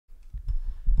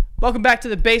Welcome back to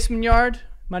the Basement Yard.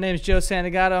 My name is Joe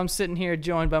Santagato. I'm sitting here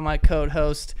joined by my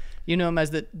co-host. You know him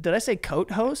as the... Did I say coat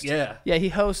host? Yeah. Yeah, he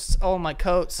hosts all my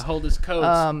coats. I hold his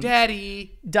coats.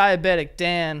 Daddy. Diabetic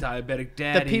Dan. Diabetic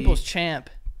Daddy. The people's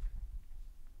champ.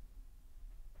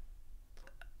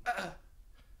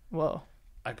 Whoa.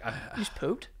 I You just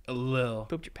pooped? a little.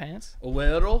 Pooped your pants? A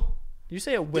whittle? Did you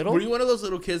say a whittle? Were you one of those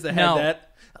little kids that No. had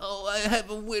that? Oh, I have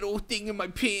a whittle thing in my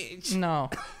pants. No.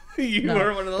 You No.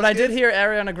 were one of those But I kids? did hear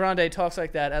Ariana Grande talks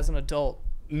like that as an adult.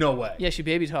 No way. Yeah, she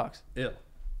baby talks. Ew.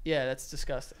 Yeah, that's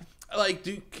disgusting. Why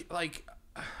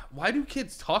do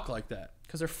kids talk like that?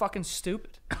 Because they're fucking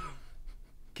stupid.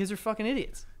 Kids are fucking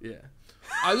idiots. Yeah.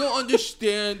 I don't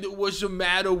understand what's the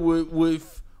matter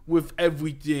with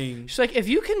everything. She's like, if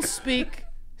you can speak,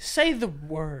 say the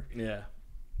word. Yeah.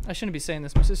 I shouldn't be saying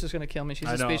this. My sister's going to kill me. She's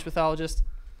I a know. speech pathologist.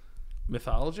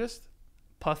 Mythologist?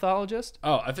 Pathologist?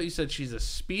 Oh, I thought you said she's a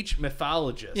speech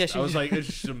mythologist. Yeah, I was like, it's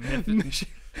just a myth. She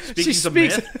Speaking of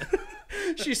speaks. myth?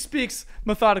 She speaks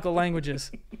methodical languages.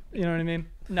 You know what I mean?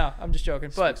 No, I'm just joking.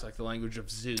 But Speaks like the language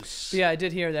of Zeus. yeah, I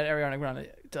did hear that Ariana Grande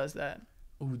does that.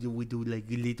 Oh, we do like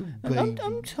a little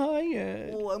I'm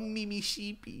tired. Oh, I'm Mimi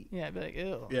Sheepy. Yeah, I'd be like,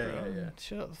 ew. Yeah, bro. yeah.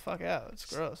 Chill the fuck out. It's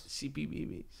gross. Sheepy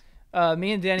babies.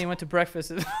 Me and Danny went to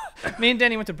breakfast. Me and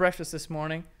Danny went to breakfast this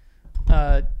morning.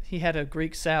 He had a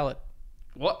Greek salad.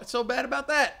 What's so bad about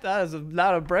that? That is a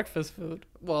lot of breakfast food.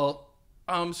 Well,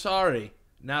 I'm sorry.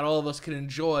 Not all of us can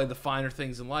enjoy the finer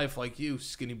things in life like you,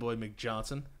 Skinny Boy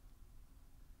McJohnson.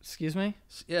 Excuse me?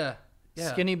 Yeah.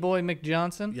 Yeah. Skinny Boy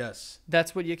McJohnson? Yes.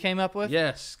 That's what you came up with?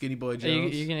 Yes, Skinny Boy Are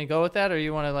Jones. you going to go with that, or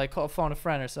you want to like phone a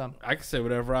friend or something? I can say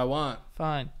whatever I want.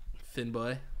 Fine. Thin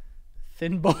boy.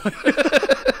 Thin boy.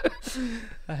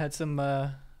 I had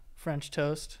some French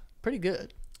toast. Pretty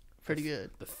good. Pretty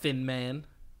good. The thin man.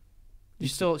 You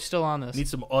still on this? Need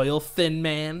some oil, thin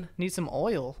man. Need some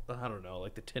oil. I don't know,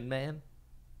 like the Tin Man.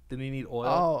 Didn't he need oil?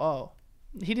 Oh.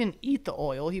 He didn't eat the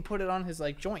oil. He put it on his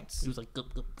like joints. He was like,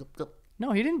 gup, gup, gup, gup.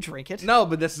 No, he didn't drink it. No,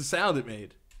 but that's the sound it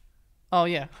made. Oh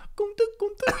yeah.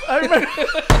 I remember.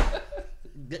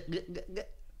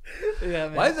 Yeah,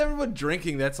 man. Why is everyone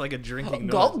drinking? That's like a drinking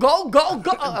Go, noise. go, go,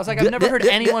 go. I was like, I've never heard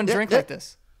anyone drink like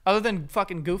this. Other than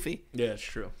fucking Goofy. Yeah, it's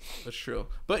true. That's true.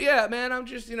 But yeah, man, I'm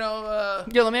just, Yo,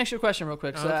 let me ask you a question real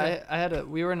quick. So Okay. I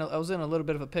was in a little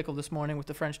bit of a pickle this morning with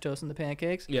the French toast and the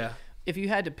pancakes. Yeah. If you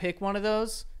had to pick one of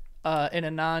those in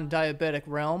a non-diabetic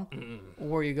realm,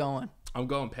 where are you going? I'm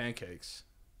going pancakes.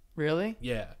 Really?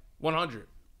 Yeah. 100.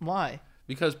 Why?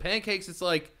 Because pancakes, it's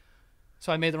like,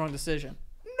 So I made the wrong decision.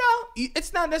 no,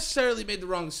 it's not necessarily made the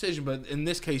wrong decision, but in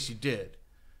this case you did.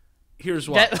 Here's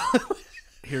why.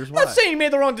 Here's why. Not saying you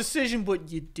made the wrong decision,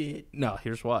 but you did. No,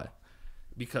 here's why.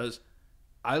 Because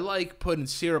I like putting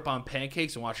syrup on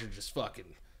pancakes and watching it just fucking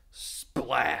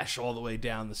splash all the way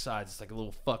down the sides. It's like a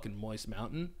little fucking moist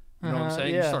mountain. You know what I'm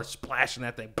saying? yeah. You start splashing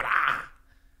that thing. Brah!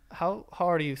 How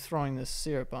hard are you throwing this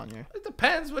syrup on your... It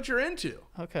depends what you're into.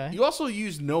 Okay. You also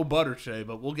use no butter today,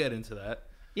 but we'll get into that.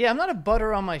 Yeah, I'm not a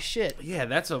butter on my shit. Yeah,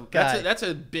 that's a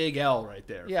big L right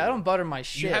there. Yeah, I don't butter my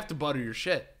shit. You have to butter your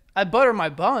shit. I butter my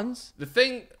buns, The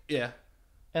thing, yeah.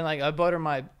 and like I butter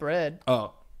my bread.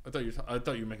 Oh, I thought you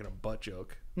were making a butt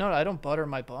joke. No, I don't butter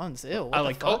my buns. Ew. What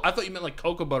the fuck? I thought you meant like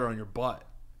cocoa butter on your butt.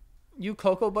 You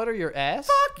cocoa butter your ass?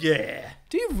 Fuck yeah.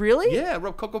 Do you really? Yeah,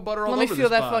 rub cocoa butter all Let over me this feel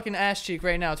that spot. fucking ass cheek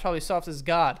right now. It's probably soft as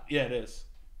God. Yeah, it is.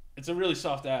 It's a really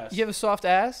soft ass. You have a soft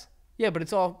ass? Yeah, but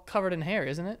it's all covered in hair,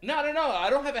 isn't it? No. I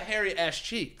don't have a hairy ass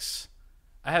cheeks.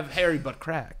 I have hairy butt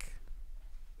crack.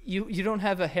 You don't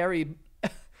have a hairy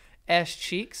ass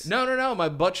cheeks? No. My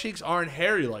butt cheeks aren't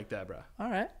hairy like that, bro. All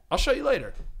right. I'll show you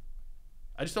later.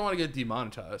 I just don't want to get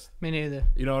demonetized. Me neither.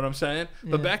 You know what I'm saying?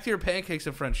 Yeah. But back to your pancakes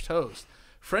and French toast.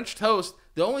 French toast,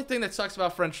 the only thing that sucks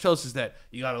about French toast is that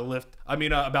you got to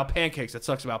about pancakes, that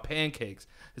sucks about pancakes,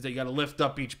 is that you got to lift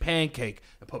up each pancake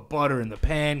and put butter in the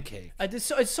pancake.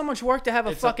 It's so much work to have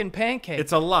a fucking pancake.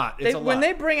 It's a lot. When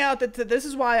they bring out this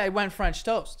is why I went French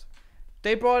toast.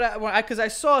 They brought out because I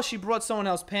saw she brought someone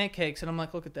else pancakes, and I'm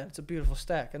like, look at that, it's a beautiful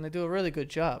stack, and they do a really good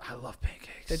job. I love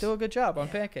pancakes. They do a good job on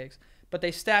pancakes, but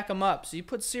they stack them up. So you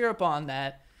put syrup on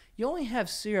that. You only have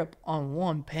syrup on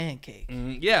one pancake,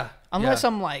 Yeah. unless yeah.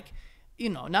 I'm like,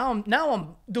 now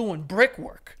I'm doing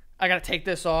brickwork. I gotta take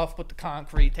this off, put the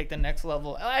concrete, take the next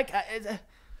level.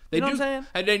 You know what I'm saying?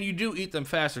 And then you do eat them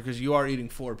faster because you are eating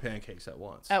 4 pancakes at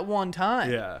once. At one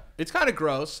time. Yeah. It's kind of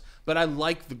gross, but I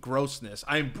like the grossness.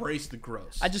 I embrace the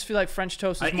gross. I just feel like French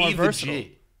toast is I more E versatile. the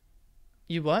G.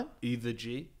 You what? E the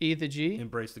G. E the G?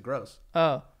 Embrace the gross. Oh. You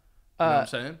know what I'm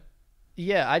saying?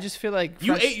 Yeah, I just feel like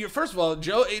You ate your first of all,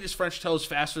 Joe ate his French toast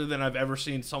faster than I've ever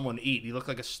seen someone eat. He looked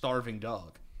like a starving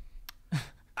dog.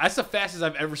 That's the fastest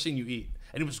I've ever seen you eat,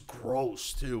 and it was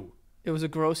gross too. It was a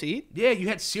gross eat. Yeah, you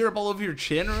had syrup all over your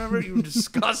chin. Remember? You were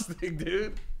disgusting,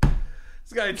 dude.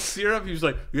 This guy had syrup. He was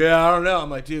like, "Yeah, I don't know." I'm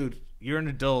like, "Dude, you're an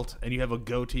adult, and you have a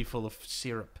goatee full of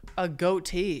syrup." A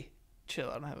goatee. Chill,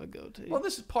 I don't have a goatee. Well,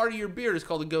 this is part of your beard. It's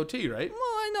called a goatee, right? Well,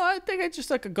 I know. I think I just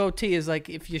like a goatee is like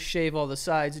if you shave all the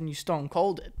sides and you stone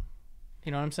cold it.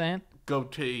 You know what I'm saying?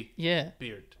 Goatee. Yeah.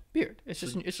 Beard. Beard. It's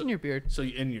just in your beard. So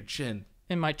you in your chin.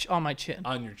 On my chin.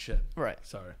 On your chin. Right.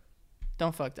 Sorry.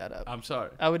 Don't fuck that up. I'm sorry.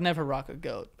 I would never rock a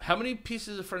goat. How many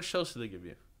pieces of French toast did they give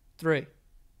you? 3.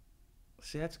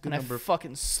 See, that's a good And number. I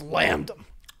fucking slammed them.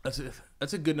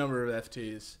 That's a good number of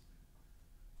FTs.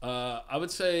 I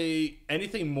would say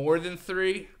anything more than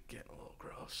 3, getting a little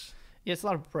gross. Yeah, it's a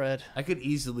lot of bread. I could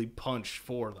easily punch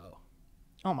 4 though.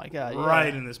 Oh my god. Yeah.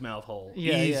 Right in this mouth hole.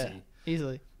 Yeah, Easy. yeah.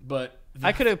 Easily. But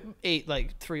I could have ate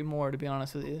like 3 more to be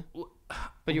honest with you.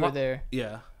 But you were there.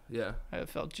 Yeah, yeah. I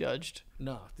felt judged.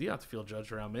 No, you don't have to feel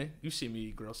judged around me. You see me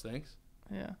eat gross things.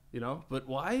 Yeah. You know? But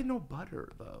why no butter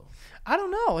though? I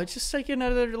don't know. It's just like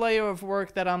another layer of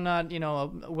work that I'm not,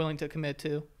 willing to commit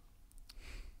to.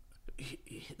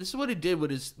 This is what he did with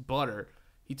his butter.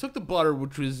 He took the butter,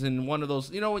 which was in one of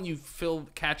those, when you fill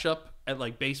ketchup at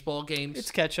like baseball games?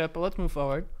 It's ketchup, but let's move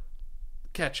forward.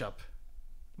 Ketchup.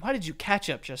 Why did you catch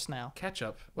up just now?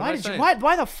 Ketchup. Why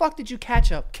the fuck did you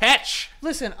catch up? Catch.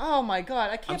 Listen, oh my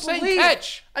god, I'm saying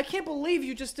catch. I can't believe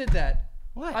you just did that.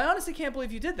 What? I honestly can't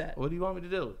believe you did that. What do you want me to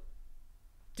do?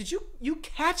 Did you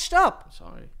catched up?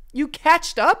 Sorry. You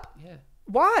catched up? Yeah.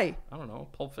 Why? I don't know.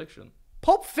 Pulp Fiction.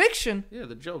 Pulp Fiction? Yeah,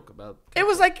 the joke about ketchup. It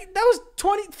was like, that was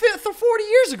 40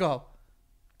 years ago.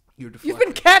 You're deflecting. You've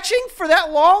been catching for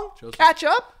that long? Joseph. Catch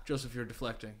up? Joseph, you're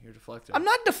deflecting. You're deflecting. I'm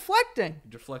not deflecting.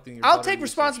 You're deflecting your I'll butter take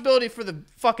usage. responsibility for the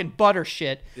fucking butter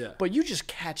shit. Yeah. But you just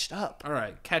catched up. All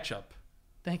right, ketchup.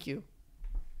 Thank you.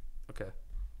 Okay.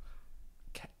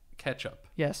 Ketchup.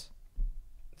 Yes.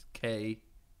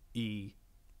 K-E-T-C-H-U-P.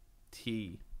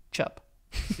 Chup.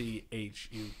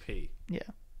 Yeah.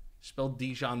 Spelled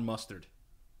Dijon mustard.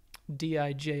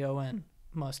 D-I-J-O-N.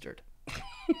 Mustard.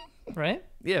 Right?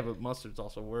 Yeah, but mustard's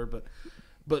also a word.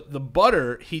 But the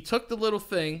butter, he took the little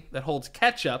thing that holds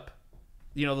ketchup,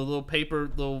 the little paper,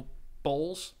 little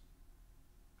bowls.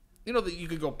 That you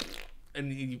could go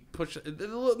and you push.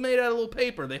 They're made out of little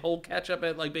paper. They hold ketchup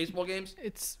at like baseball games.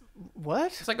 It's what?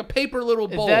 It's like a paper little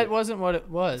bowl. That wasn't what it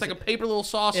was. It's like a paper little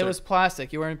saucer. It was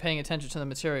plastic. You weren't paying attention to the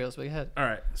materials. But go ahead. All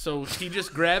right. So he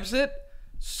just grabs it,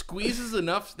 squeezes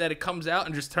enough that it comes out,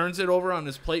 and just turns it over on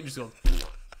his plate, and just goes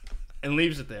and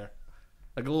leaves it there,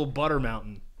 like a little butter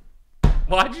mountain.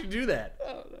 Why'd you do that?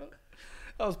 I don't know.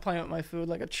 I was playing with my food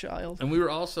like a child. And we were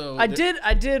also. I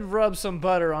did rub some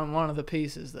butter on one of the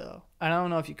pieces though. I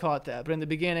don't know if you caught that, but in the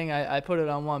beginning I put it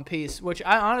on one piece, which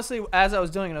I honestly, as I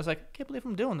was doing it, I was like, I can't believe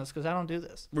I'm doing this because I don't do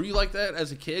this. Were you like that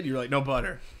as a kid? You're like, no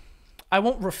butter. I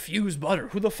won't refuse butter.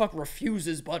 Who the fuck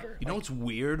refuses butter? You know what's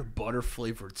weird? Butter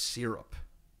flavored syrup.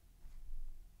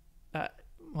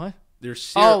 What? There's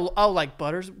syrup. Oh, like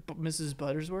Mrs.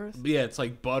 Buttersworth? Yeah, it's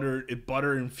like butter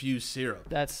infused syrup.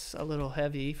 That's a little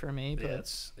heavy for me, but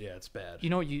it's bad.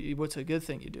 You know what's a good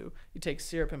thing you do? You take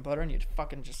syrup and butter and you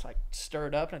fucking just like stir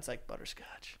it up and it's like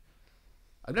butterscotch.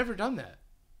 I've never done that.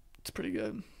 It's pretty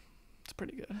good. It's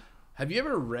pretty good. Have you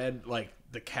ever read like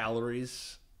the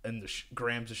calories and the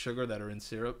grams of sugar that are in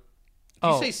syrup? Do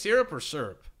you say syrup or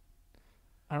syrup?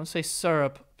 I don't say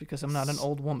syrup because I'm not an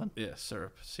old woman. Yeah,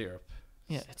 syrup.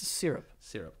 Yeah, it's syrup.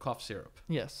 Syrup. Cough syrup.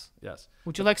 Yes. Yes.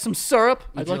 Would you like some syrup?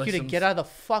 I'd like you to some get out of the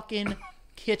fucking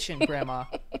kitchen, Grandma.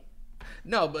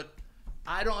 No, but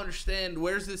I don't understand.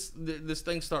 Where's this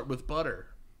thing start with butter?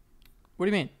 What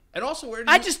do you mean? And also, where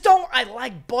I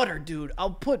like butter, dude.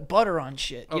 I'll put butter on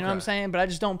shit. You know what I'm saying? But I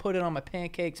just don't put it on my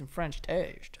pancakes and French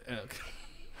toast.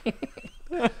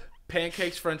 Okay.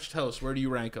 Pancakes, French toast. Where do you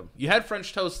rank them? You had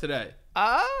French toast today.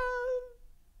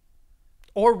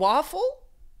 Or waffle?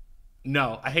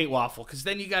 No, I hate waffle because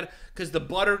then because the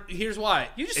butter. Here's why.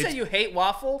 You just say you hate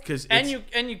waffle and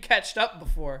you catched up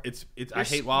before. I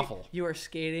hate waffle. You are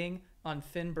skating on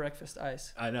thin breakfast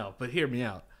ice. I know, but hear me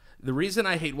out. The reason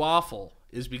I hate waffle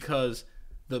is because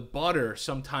the butter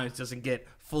sometimes doesn't get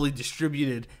fully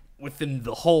distributed within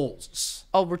the holes.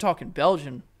 Oh, we're talking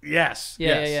Belgian. Yes.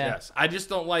 Yeah. Yes. I just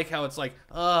don't like how it's like,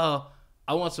 oh,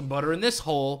 I want some butter in this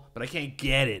hole, but I can't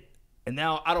get it. And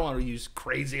now I don't want to use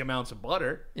crazy amounts of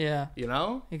butter. Yeah. You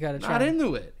know? You got to try. Not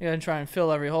into it. You got to try and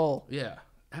fill every hole. Yeah.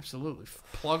 Absolutely.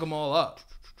 Plug them all up.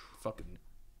 Fucking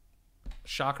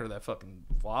shocker that fucking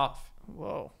waff.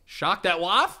 Whoa. Shock that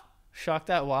waff? Shock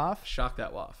that waff? Shock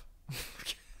that waff.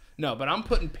 No, but I'm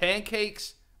putting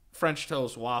pancakes, French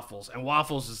toast, waffles, and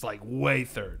waffles is like way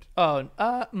third. Oh,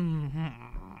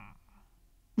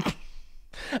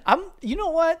 You know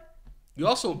what? You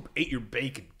also ate your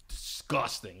bacon.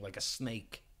 Disgusting, like a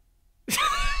snake.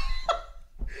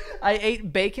 I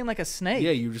ate bacon like a snake.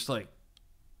 Yeah, you were just like.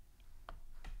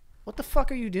 What the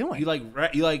fuck are you doing? You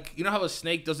know how a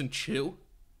snake doesn't chew?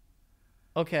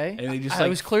 Okay. And they just I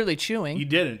was clearly chewing. You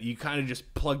didn't. You kind of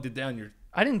just plugged it down your.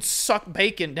 I didn't suck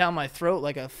bacon down my throat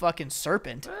like a fucking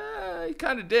serpent. You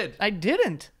kind of did. I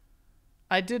didn't.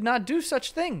 I did not do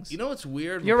such things. You know what's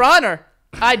weird? Your Honor,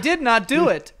 I did not do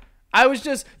it. I was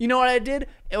just, you know what I did?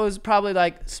 It was probably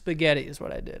like spaghetti is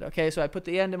what I did. Okay, so I put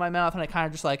the end in my mouth and I kind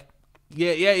of just like.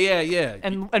 Yeah.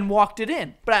 And walked it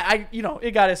in, but I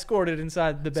it got escorted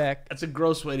inside the back. That's a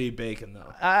gross way to eat bacon,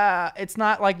 though. It's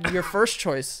not like your first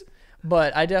choice,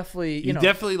 but I definitely, you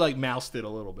definitely like moused it a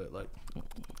little bit, like.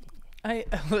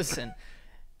 Listen,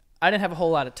 I didn't have a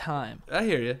whole lot of time. I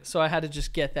hear you. So I had to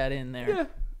just get that in there.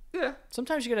 Yeah.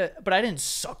 Sometimes you gotta, but I didn't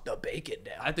suck the bacon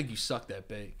down. I think you sucked that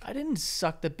bake. I didn't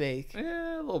suck the bake.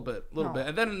 Yeah, a little bit.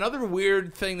 And then another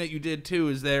weird thing that you did too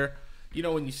is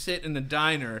when you sit in the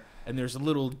diner and there's a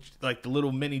little, like the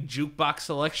little mini jukebox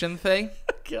selection thing.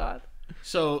 God.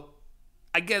 So,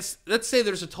 I guess let's say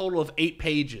there's a total of 8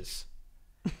 pages,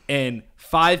 and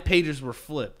 5 pages were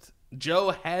flipped.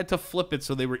 Joe had to flip it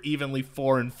so they were evenly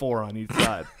 4 and 4 on each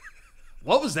side.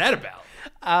 What was that about?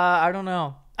 I don't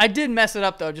know. I did mess it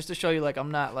up though, just to show you like I'm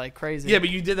not like crazy. Yeah, but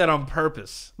you did that on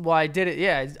purpose. Well, I did it.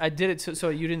 Yeah, I did it so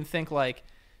you didn't think like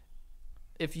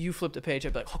if you flipped a page,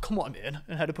 I'd be like, "Oh, come on, man,"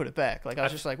 and had to put it back. Like I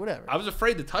was just like, whatever. I was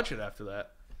afraid to touch it after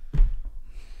that.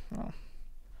 Oh.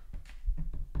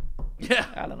 Yeah.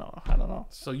 I don't know.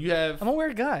 So you have. I'm a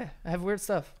weird guy. I have weird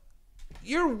stuff.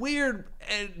 You're weird,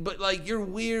 but like you're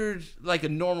weird, like a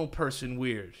normal person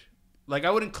weird. Like I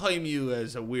wouldn't claim you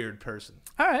as a weird person.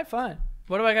 All right, fine.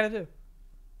 What do I got to do?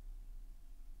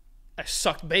 I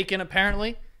sucked bacon,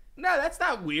 apparently. No, that's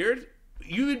not weird.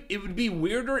 It would be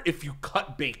weirder if you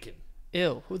cut bacon.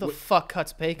 Ew, who the fuck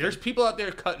cuts bacon? There's people out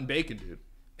there cutting bacon, dude.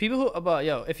 People who,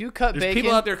 if you cut There's bacon.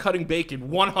 people out there cutting bacon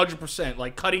 100%,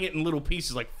 like cutting it in little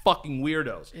pieces like fucking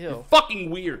weirdos. Ew. You're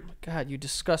fucking weird. God, you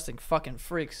disgusting fucking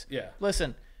freaks. Yeah.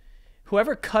 Listen,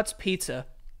 whoever cuts pizza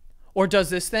or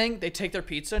does this thing, they take their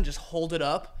pizza and just hold it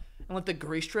up and let the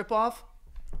grease drip off.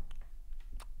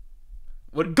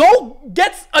 Go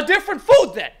get a different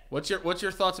food then. What's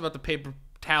your thoughts about the paper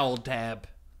towel dab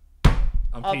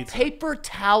on pizza? A paper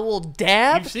towel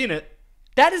dab? You've seen it.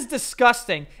 That is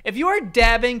disgusting. If you are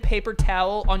dabbing paper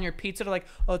towel on your pizza, they're like,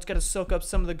 oh, it's got to soak up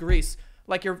some of the grease.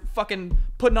 Like you're fucking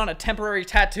putting on a temporary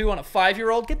tattoo on a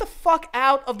 5-year-old. Get the fuck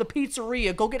out of the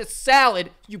pizzeria. Go get a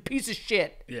salad, you piece of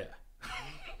shit. Yeah.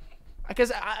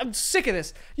 Because I'm sick of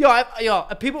this.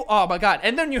 People, oh my God.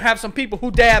 And then you have some people who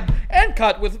dab and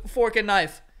cut with fork and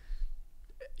knife.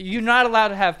 You're not allowed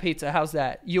to have pizza. How's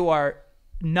that? You are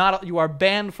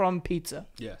banned from pizza.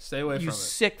 Yeah, stay away from it. You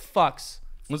sick fucks.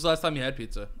 When's the last time you had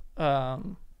pizza? Not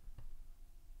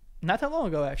that long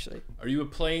ago, actually. Are you a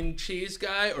plain cheese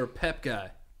guy or pep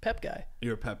guy? Pep guy.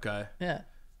 You're a pep guy. Yeah.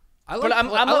 But I'm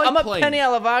a penny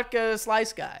alla vodka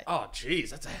slice guy. Oh, jeez,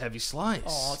 that's a heavy slice.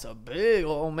 Oh, it's a big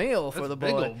old meal for the boy.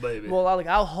 Big old baby. Well,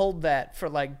 I'll hold that for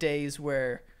like days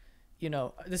where,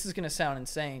 this is gonna sound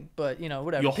insane, but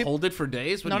whatever. You'll hold it for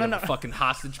days when you have a fucking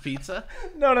hostage pizza?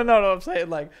 No. I'm saying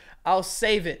like I'll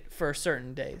save it for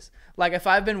certain days. Like if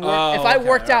I've been if I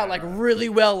worked out really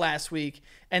well last week,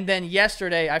 and then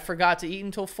yesterday I forgot to eat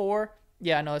until 4.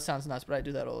 Yeah, I know it sounds nuts, but I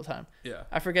do that all the time. Yeah.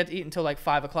 I forget to eat until like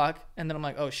 5 o'clock, and then I'm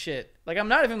like, oh shit. Like I'm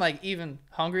not even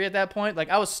hungry at that point. Like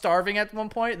I was starving at one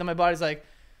point, and then my body's like,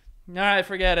 all right,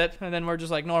 forget it, and then we're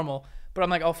just like normal. But I'm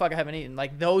like, oh fuck, I haven't eaten.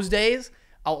 Like those days,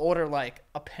 I'll order like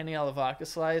a penny alla vodka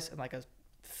slice and like a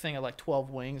thing of like 12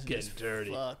 wings. And Getting just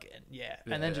dirty.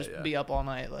 And then just be up all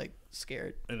night like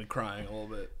scared. And then crying a little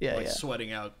bit. Yeah, like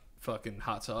sweating out fucking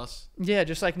hot sauce. Yeah,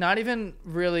 just like not even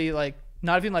like,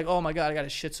 oh my God, I got a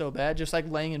shit so bad. Just like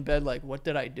laying in bed like, what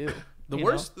did I do? The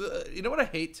worst, you know what I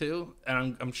hate too?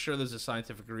 And I'm sure there's a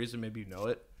scientific reason, maybe you know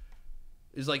it,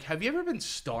 is like, have you ever been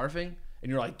starving and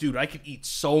you're like, dude, I could eat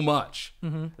so much.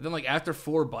 Mm-hmm. And then like after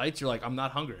 4 bites, you're like, I'm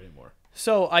not hungry anymore.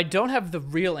 So I don't have the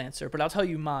real answer, but I'll tell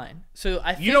you mine. So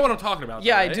I think, you know what I'm talking about.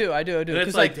 Yeah, though, right? I do. And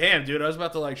it's like, damn, dude, I was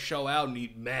about to like show out and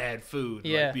eat mad food,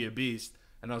 and, like be a beast,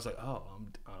 and I was like, oh,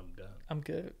 I'm done. I'm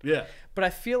good. Yeah. But I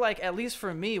feel like, at least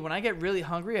for me, when I get really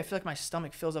hungry, I feel like my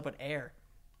stomach fills up with air.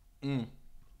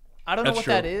 I don't know what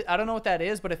that is. I don't know what that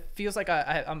is, but it feels like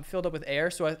I'm filled up with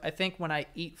air. So I think when I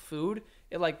eat food,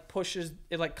 it like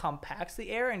compacts the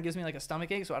air and gives me like a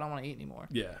stomach ache. So I don't want to eat anymore.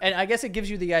 Yeah. And I guess it gives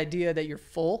you the idea that you're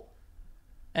full.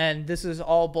 And this is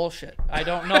all bullshit. I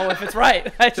don't know if it's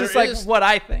right. It's just There like is- what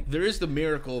I think. There is the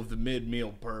miracle of the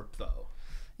mid-meal burp, though.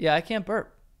 Yeah, I can't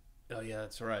burp. Oh, yeah,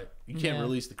 that's right. You can't Yeah.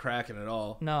 release the Kraken at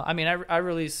all. No, I mean, I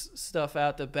release stuff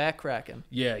out the back cracking.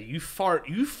 Yeah, you fart.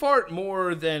 You fart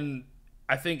more than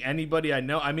I think anybody I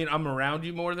know. I mean, I'm around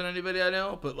you more than anybody I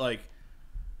know, but, like,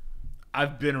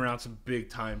 I've been around some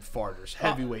big-time farters,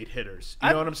 heavyweight hitters. You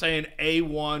know what I'm saying?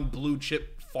 A1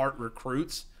 blue-chip fart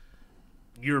recruits.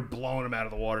 You're blowing them out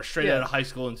of the water, straight out of high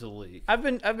school into the league. I've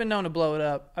been known to blow it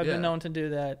up. I've Yeah. been known to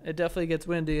do that. It definitely gets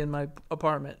windy in my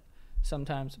apartment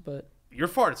sometimes, but Your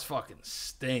farts fucking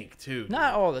stink, too. dude.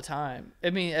 not all the time. I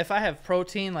mean, if I have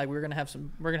protein, like we're gonna have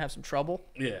some trouble.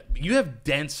 Yeah, you have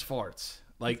dense farts.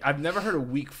 Like, I've never heard a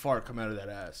weak fart come out of that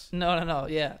ass. No.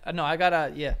 Yeah, no. I got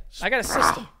a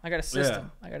system. I got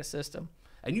a system.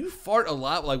 And you fart a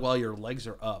lot, like, while your legs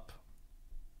are up.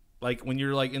 Like, when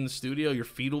you're, like, in the studio, your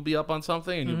feet will be up on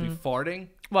something, and you'll be farting.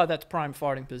 Well, that's prime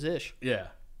farting position. Yeah.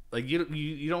 Like,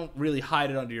 you don't really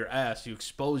hide it under your ass. You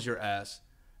expose your ass,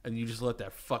 and you just let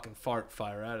that fucking fart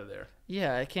fire out of there.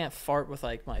 Yeah, I can't fart with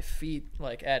like my feet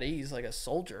like at ease like a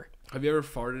soldier. Have you ever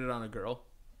farted on a girl?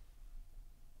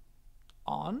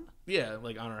 On? Yeah,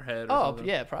 like on her head or Oh, something.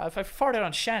 yeah. I've farted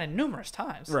on Shannon numerous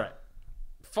times. Right.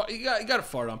 You got to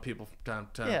fart on people from time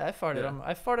to time. Yeah, I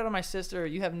farted on my sister.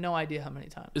 You have no idea how many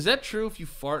times. Is that true if you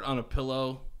fart on a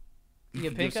pillow? You can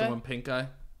get pink give eye? someone pink eye?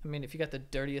 I mean, if you got the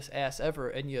dirtiest ass ever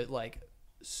and you like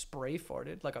spray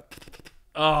farted like a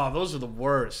Oh, those are the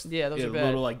worst. Yeah, those are the bad.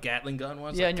 little like Gatling gun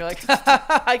ones. yeah, like, and you're like,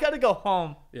 I gotta go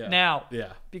home now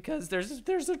Yeah. because there's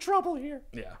a trouble here.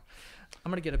 Yeah.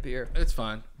 I'm gonna get a beer. It's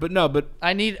fine. But no, but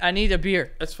I need a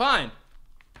beer. it's fine.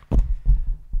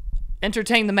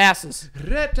 Entertain the masses.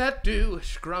 Rat-tat-doo,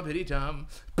 scrumpity-dum,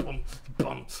 bum,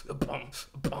 bum, bum,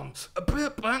 bum, bum,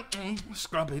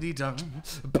 scrumpity-dum,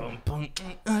 bum, bum,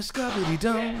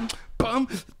 scrumpity-dum, bum,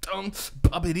 dum,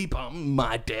 bubbity-bum.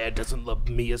 My dad doesn't love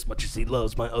me as much as he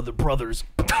loves my other brothers.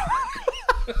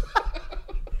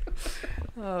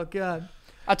 Oh God.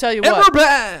 I'll tell you And what. we're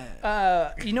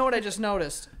back. You know what I just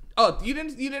noticed? Oh, you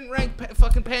didn't rank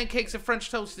fucking pancakes and French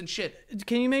toast and shit.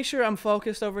 Can you make sure I'm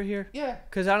focused over here? Yeah.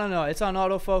 Cause I don't know. It's on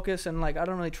autofocus and like I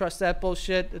don't really trust that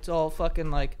bullshit. It's all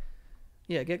fucking like,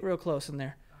 yeah. Get real close in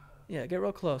there. Yeah, get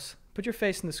real close. Put your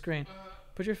face in the screen.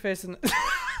 Put your face in.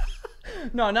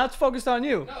 No, now it's focused on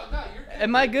you. No, you're good.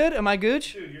 Am I good? Am I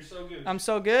gooch? Dude, you're so good. I'm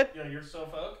so good. Yeah, you're so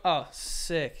folk. Oh,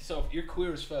 sick. So you're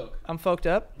queer as folk. I'm folked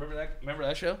up. Remember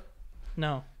that show?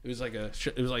 No. It was like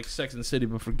it was like Sex and the City,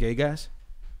 but for gay guys.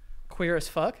 Queer as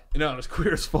fuck. No, it was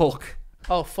queer as folk.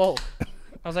 Oh, folk.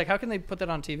 I was like, how can they put that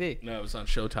on TV? No, it was on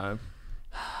Showtime.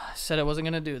 I said I wasn't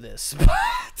gonna do this,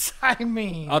 but I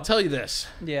mean, I'll tell you this.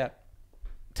 yeah.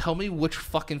 Tell me which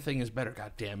fucking thing is better,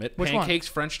 God damn it. Which one? Pancakes,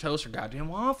 French toast, or goddamn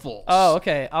waffles? Oh,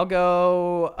 okay. I'll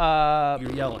go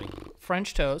You're yelling.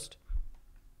 French toast,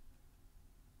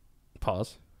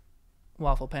 Pause.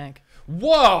 waffle pank.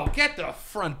 Whoa! Get the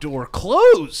front door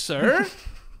closed, sir.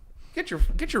 Get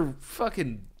your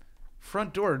fucking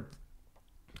front door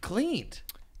cleaned.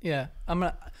 Yeah, I'm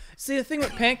gonna see. The thing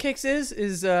with pancakes is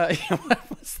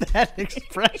what's that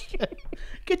expression?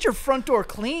 Get your front door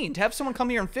cleaned. Have someone come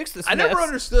here and fix this. I never mess.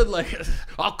 understood, like,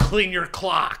 I'll clean your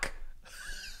clock.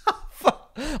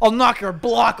 I'll knock your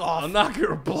block off. I'll knock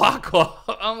your block off.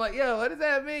 I'm like, yo, what does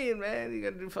that mean, man? You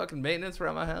gotta do fucking maintenance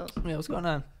around my house? Yeah, what's going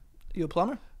on? You a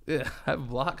plumber? Yeah, I have a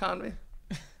block on me.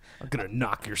 I'm gonna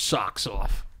knock your socks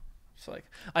off. It's like,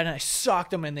 and I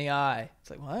socked him in the eye. It's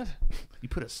like, what? You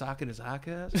put a sock in his eye,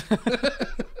 cuz?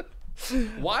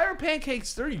 Why are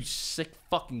pancakes there, you sick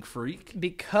fucking freak?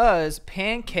 Because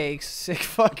pancakes, sick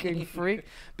fucking freak.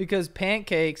 Because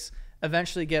pancakes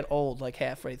eventually get old, like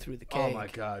halfway through the cake. Oh my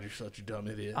god, you're such a dumb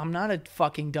idiot. I'm not a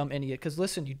fucking dumb idiot. Because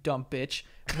listen, you dumb bitch.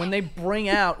 When they bring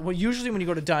out, well, usually when you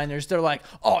go to diners, they're like,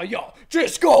 oh, yo,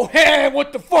 just go ham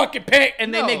with the fucking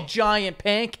and they No. make giant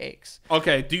pancakes.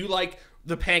 Okay, do you like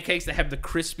the pancakes that have the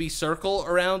crispy circle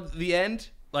around the end?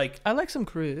 Like, I like some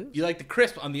cruise. you like the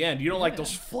crisp on the end. You don't like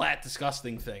those flat,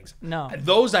 disgusting things. No.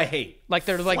 Those I hate. Like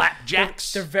they're like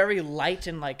flapjacks. They're very light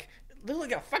and like they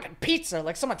look like a fucking pizza.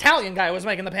 Like some Italian guy was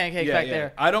making the pancakes back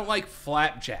there. I don't like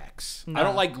flapjacks. No. I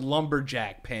don't like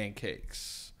lumberjack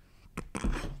pancakes.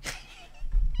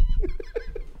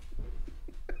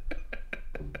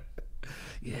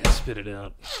 Yeah, spit it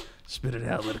out. Spit it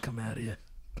out. Let it come out of you.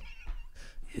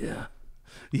 Yeah.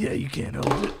 Yeah, you can't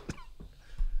hold it.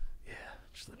 Yeah.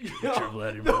 Just let it dribble out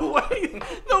of your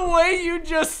mouth. The way you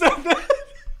just said that.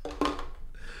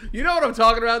 You know what I'm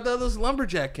talking about, though? Those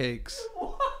lumberjack cakes.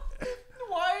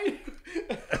 Why?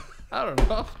 I I don't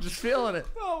know. Just feeling it.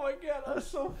 Oh my god, that's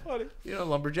so funny. You know,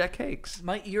 lumberjack cakes.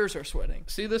 My ears are sweating.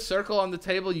 See this circle on the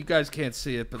table? You guys can't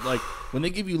see it, but like when they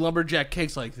give you lumberjack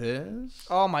cakes like this,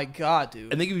 Oh my god,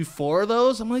 dude. and they give you 4 of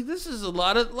those, I'm like, this is a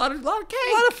lot of cake. A lot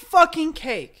of fucking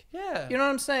cake. Yeah. You know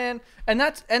what I'm saying? And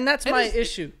that's my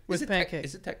issue with pancakes.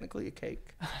 Is it technically a cake?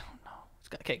 It's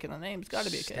got cake in the name. It's got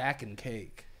to be a cake. Stacking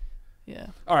cake. Yeah.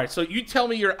 All right, so you tell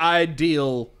me your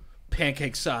ideal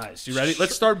pancake size. You ready?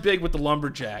 Let's start big with the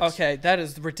lumberjacks. Okay, that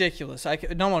is ridiculous.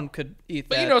 No one could eat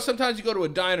that. But you know, sometimes you go to a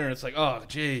diner and it's like, oh,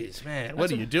 jeez, man,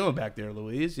 what are you doing back there,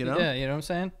 Louise? You know? Yeah, you know what I'm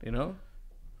saying? You know?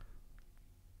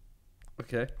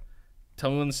 Okay.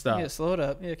 Tell me when to stop. Yeah, slow it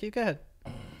up. Yeah, keep going.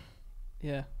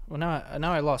 Yeah. Well, now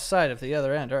I lost sight of the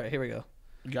other end. All right, here we go.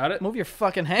 You got it? Move your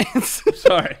fucking hands.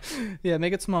 Sorry. Yeah,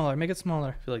 make it smaller. Make it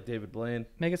smaller. I feel like David Blaine.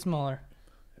 Make it smaller.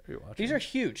 Are you watching? These are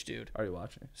huge, dude. Are you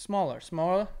watching? Smaller.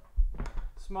 Smaller.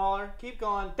 Keep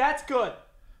going. That's good.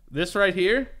 This right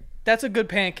here? That's a good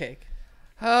pancake.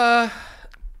 But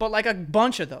But like a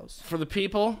bunch of those. for the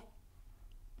people.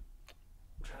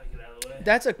 Try to get out of the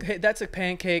way. That's a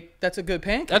pancake. That's a good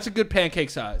pancake. That's a good pancake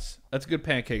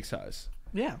size.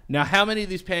 Yeah. Now, how many of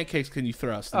these pancakes can you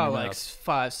thrust in your Like mouth?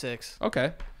 5, 6.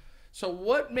 Okay. So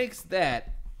what makes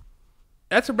that?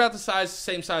 That's about the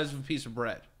same size of a piece of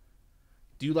bread.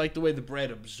 Do you like the way the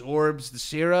bread absorbs the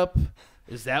syrup?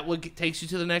 Is that what takes you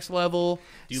to the next level?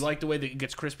 Do you like the way that it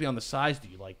gets crispy on the sides? Do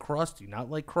you like crust? Do you not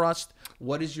like crust?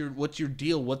 What's your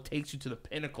deal? What takes you to the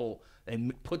pinnacle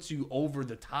and puts you over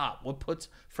the top? What puts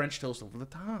French toast over the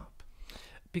top?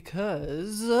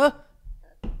 Because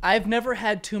I've never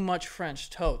had too much French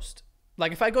toast.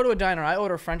 Like if I go to a diner, I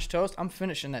order French toast, I'm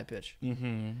finishing that bitch.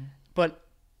 Mm-hmm. But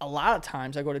a lot of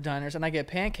times I go to diners and I get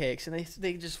pancakes and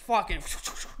they just fucking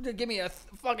they give me a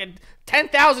fucking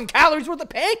 10,000 calories worth of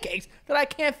pancakes that I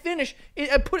can't finish.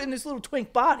 I put it in this little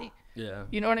twink body. Yeah.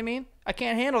 You know what I mean? I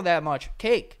can't handle that much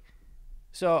cake.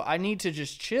 So I need to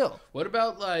just chill. What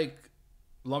about like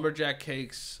lumberjack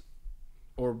cakes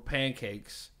or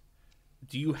pancakes?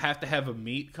 Do you have to have a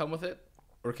meat come with it?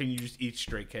 Or can you just eat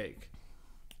straight cake?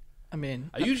 I mean,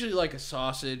 I usually like a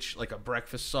sausage, like a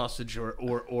breakfast sausage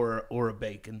or a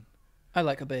bacon I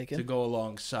like a bacon. to go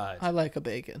alongside. I like a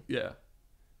bacon. Yeah.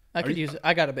 I could use it.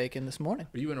 I got a bacon this morning.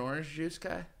 Are you an orange juice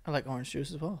guy? I like orange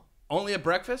juice as well. Only at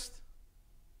breakfast?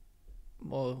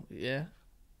 Well, yeah.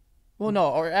 Well, no,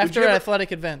 or after you ever-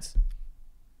 athletic events.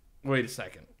 Wait a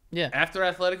second. Yeah. After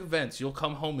athletic events, you'll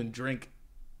come home and drink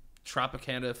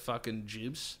Tropicana fucking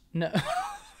juice? No.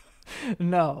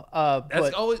 No. That's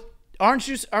But always orange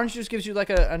juice gives you like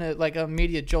a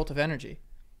immediate jolt of energy.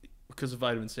 because of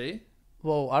vitamin C?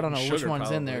 Well, I don't know which Sugar,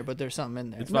 one's in there, probably. but there's something in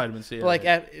there. It's vitamin C, But like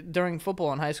I during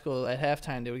football in high school at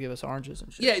halftime, they would give us oranges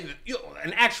and shit. Yeah,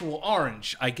 an actual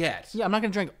orange, I get. Yeah, I'm not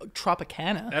gonna drink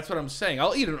Tropicana. That's what I'm saying.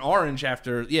 I'll eat an orange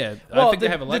after, I Well, think they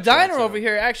have the electrolytes diner in over them.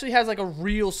 here actually has like a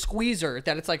real squeezer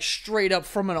that it's like straight up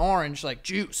from an orange, like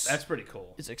juice. That's pretty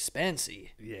cool. It's expensive,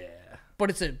 Yeah.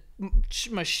 but it's a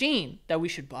machine that we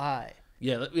should buy.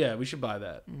 Yeah, we should buy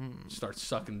that. Start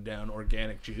sucking down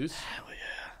organic juice. Hell yeah.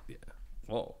 Yeah.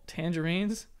 Whoa.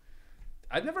 Tangerines?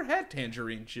 I've never had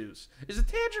tangerine juice. Is a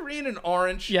tangerine an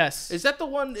orange? Yes. Is that the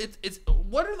one? It's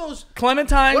what are those?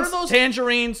 Clementines, What are those-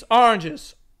 tangerines,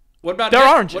 oranges. What about They're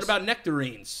oranges. What about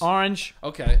nectarines? Orange.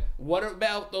 Okay. What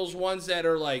about those ones that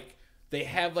are like they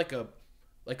have like a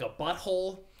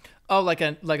butthole? Oh, like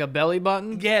a belly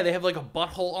button? Yeah, they have like a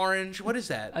butthole orange. What is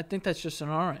that? I think that's just an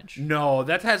orange. No,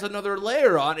 that has another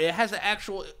layer on it. It has an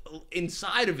actual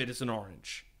inside of it is an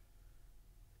orange.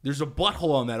 There's a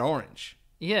butthole on that orange.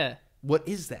 Yeah. What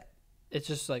is that? It's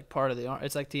just like part of the orange.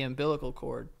 It's like the umbilical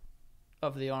cord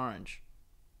of the orange.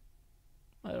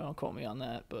 I don't quote me on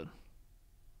that, but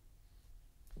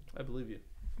I believe you.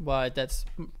 why that's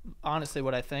honestly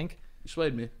what I think. You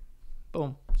swayed me.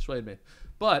 Boom. Swayed me.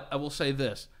 But I will say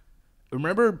this.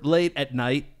 Remember late at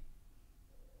night,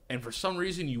 and for some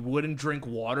reason you wouldn't drink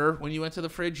water when you went to the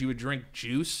fridge, you would drink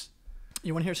juice?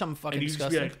 You want to hear something fucking And you'd just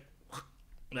disgusting? be like,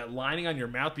 that lining on your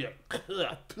mouth be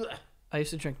like, I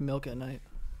used to drink milk at night.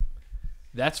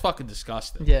 that's fucking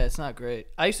disgusting. Yeah, it's not great.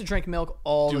 I used to drink milk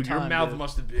all Dude, the time. your mouth dude.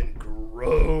 must have been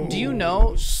gross. Do you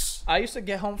know? I used to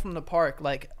get home from the park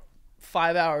like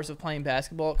 5 hours of playing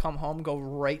basketball, come home, go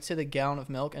right to the gallon of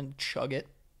milk and chug it.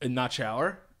 And not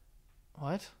shower?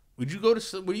 What? Were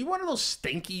you one of those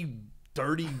stinky,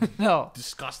 dirty, No.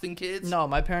 disgusting kids? No,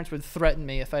 my parents would threaten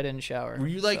me if I didn't shower. Were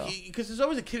you like, so. because there's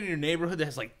always a kid in your neighborhood that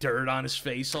has like dirt on his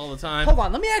face all the time. Hold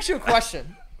on, let me ask you a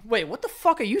question. Wait, what the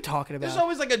fuck are you talking about? There's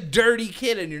always like a dirty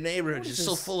kid in your neighborhood just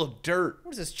so this? full of dirt.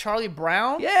 What is this, Charlie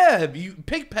Brown? Yeah,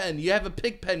 Pigpen. You have a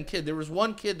Pigpen kid. There was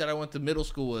one kid that I went to middle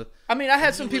school with. I mean, I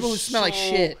had some people who smell like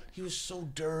shit. He was so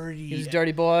dirty. He was a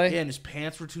dirty boy. Yeah, and his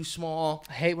pants were too small.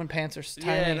 I hate when pants are tiny.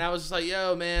 Yeah, and I was like,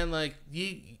 yo, man, like,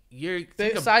 you're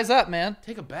size up, man.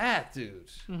 Take a bath, dude.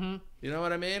 Mm-hmm. You know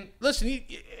what I mean? Listen,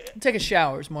 take a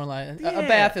shower is more like yeah. A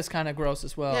bath is kind of gross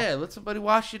as well. Yeah, let somebody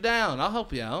wash you down. I'll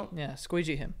help you out. Yeah,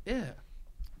 squeegee him. Yeah.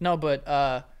 No,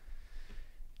 but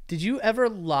did you ever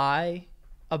lie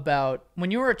about when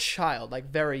you were a child,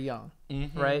 like very young,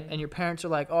 right? And your parents are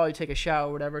like, "Oh, you take a shower,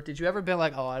 or whatever." Did you ever be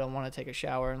like, "Oh, I don't want to take a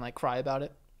shower," and like cry about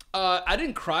it? I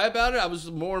didn't cry about it. I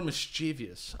was more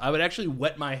mischievous. I would actually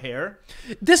wet my hair.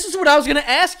 This is what I was gonna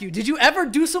ask you. Did you ever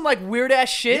do some like weird ass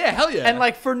shit? Yeah, hell yeah. And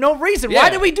like for no reason. Yeah. Why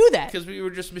did we do that? Because we were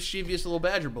just mischievous little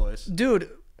badger boys. Dude,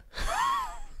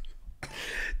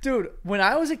 when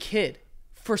I was a kid,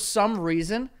 for some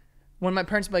reason, when my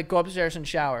parents would like go upstairs and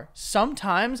shower,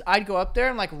 sometimes I'd go up there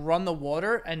and like run the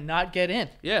water and not get in.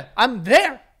 Yeah. I'm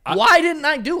there. Why didn't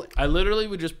I do it? I literally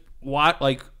would just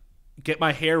get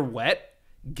my hair wet,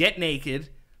 get naked,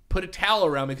 put a towel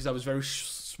around me because I was very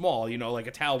small, you know, like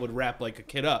a towel would wrap like a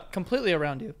kid up. Completely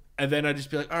around you. And then I'd just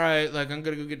be like, all right, like I'm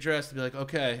going to go get dressed. And be like,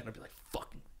 okay. And I'd be like,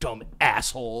 fucking dumb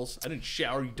assholes. I didn't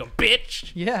shower, you dumb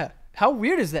bitch. Yeah. How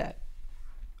weird is that?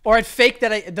 Or I'd fake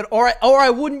or I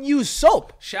wouldn't use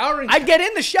soap. Showering. I'd get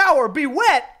in the shower, be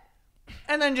wet,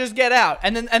 and then just get out.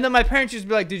 And then my parents used to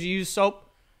be like, "Did you use soap?"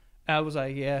 And I was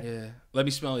like, "Yeah." Yeah. Let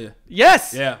me smell you.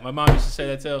 Yes. Yeah, my mom used to say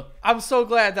that too. I'm so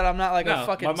glad that I'm not like a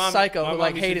fucking psycho who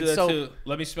like hated soap. Too.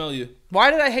 Let me smell you. Why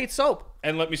did I hate soap?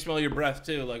 And let me smell your breath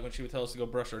too, like when she would tell us to go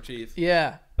brush our teeth.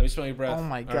 Yeah. Let me smell your breath. Oh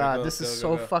my All god, right, this is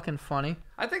so fucking funny.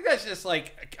 I think that's just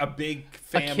like a big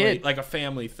family, like a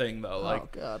family thing though. Like, oh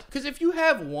god. Because if you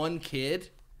have one kid,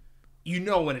 you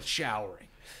know when it's showering.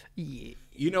 Yeah.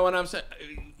 You know what I'm saying?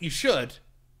 You should.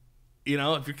 You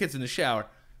know, if your kid's in the shower.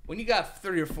 When you got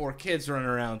 3 or 4 kids running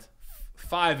around,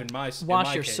 5 in my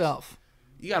wash yourself. Case,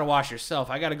 you gotta wash yourself.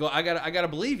 I gotta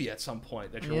believe you at some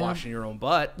point that you're washing your own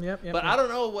butt. Yep, but I don't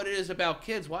know what it is about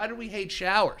kids. Why do we hate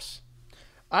showers?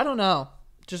 I don't know.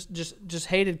 Just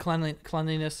hated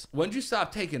cleanliness. When did you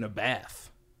stop taking a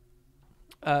bath?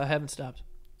 I haven't stopped.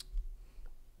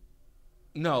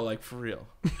 No, like for real.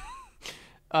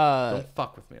 Don't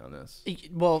fuck with me on this.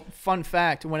 Well, fun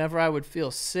fact, whenever I would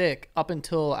feel sick, up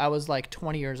until I was like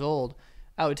 20 years old,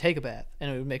 I would take a bath and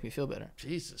it would make me feel better.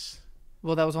 Jesus.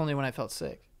 Well, that was only when I felt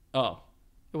sick. Oh.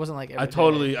 It wasn't like every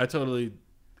day. I totally.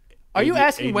 Are you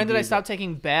asking when did I stop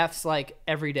taking baths like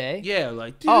every day? Yeah,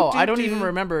 like. I don't even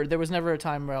remember. There was never a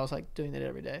time where I was like doing that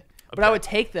every day. But I would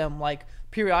take them like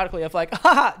periodically of like,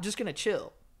 haha, just gonna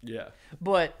chill. Yeah.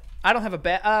 But I don't have a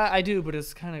bath. I do, but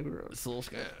it's kind of gross. It's a little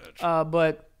sketch.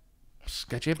 But.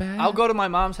 Sketchy bath? I'll go to my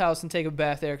mom's house and take a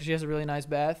bath there because she has a really nice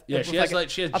bath. Yeah, she has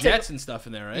jets and stuff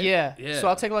in there, right? Yeah. So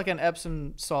I'll take like an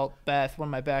Epsom salt bath when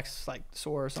my back's like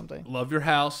sore or something. Love your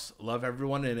house. Love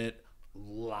everyone in it. A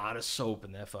lot of soap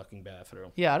in that fucking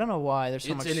bathroom. Yeah, I don't know why there's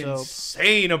so much soap. It's an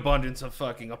insane abundance of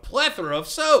a plethora of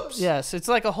soaps. Yes, it's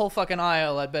like a whole fucking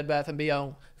aisle at Bed Bath &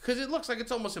 Beyond. Because it looks like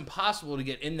it's almost impossible to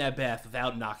get in that bath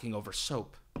without knocking over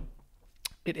soap.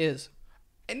 It is.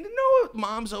 And you know what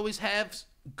moms always have?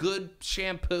 Good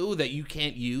shampoo that you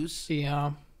can't use.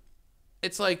 Yeah.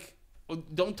 It's like,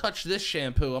 don't touch this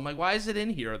shampoo. I'm like, why is it in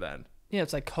here then? Yeah,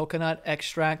 it's like coconut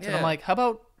extract. Yeah. And I'm like, how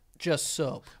about just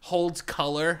soap? Holds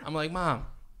color. I'm like, Mom.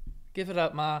 Give it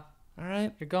up, Ma. All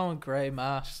right. You're going gray,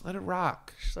 Ma. Just let it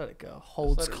rock. Just let it go.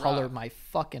 Holds color, my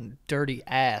fucking dirty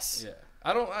ass.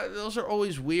 Yeah. Those are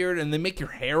always weird, and they make your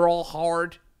hair all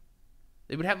hard.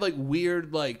 They would have like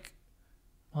weird, like,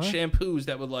 what? Shampoos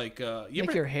that would like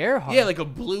make your hair hard. Yeah, like a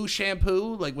blue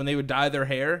shampoo, like when they would dye their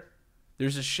hair.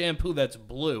 There's a shampoo that's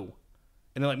blue,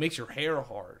 and it like makes your hair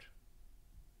hard.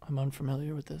 I'm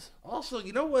unfamiliar with this. Also,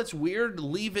 you know what's weird?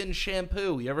 Leave-in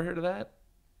shampoo. You ever heard of that?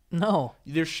 No.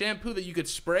 There's shampoo that you could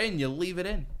spray and you leave it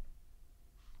in.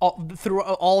 Through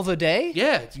all the day?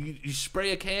 Yeah, you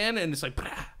spray a can and it's like.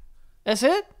 Bah. That's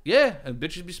it? Yeah, and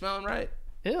bitches be smelling right.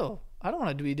 Ew, I don't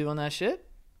want to be doing that shit.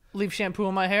 Leave shampoo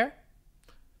in my hair.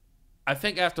 I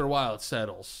think after a while it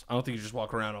settles. I don't think you just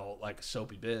walk around all like a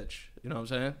soapy bitch. You know what I'm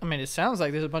saying? I mean, it sounds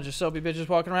like there's a bunch of soapy bitches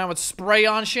walking around with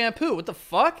spray-on shampoo. What the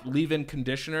fuck? Leave-in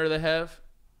conditioner they have.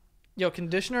 Yo,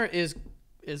 conditioner is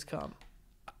cum.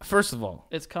 First of all,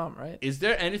 it's cum, right? Is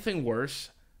there anything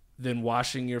worse than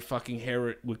washing your fucking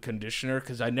hair with conditioner?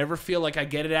 Because I never feel like I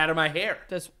get it out of my hair.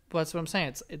 That's what I'm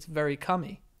saying. It's very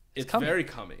cummy. It's cummy. Very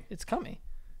cummy. It's cummy.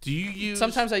 Do you use?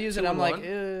 Sometimes I use it. I'm like,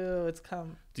 ew, it's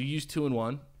cum. Do you use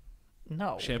 2-in-1?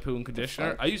 No. Shampoo and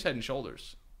conditioner. I use Head and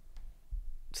Shoulders.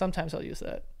 Sometimes I'll use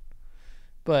that.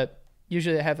 But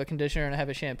usually I have a conditioner and I have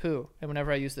a shampoo. And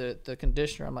whenever I use the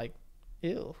conditioner, I'm like,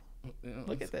 ew.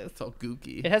 Look at this. It's all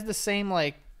gooky. It has the same,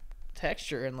 like,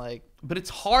 texture and, like... But it's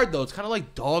hard, though. It's kind of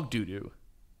like dog doo-doo.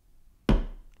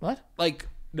 What? Like,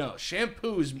 no,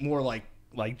 shampoo is more like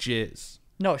jizz.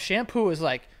 No, shampoo is,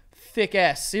 like,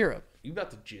 thick-ass syrup. You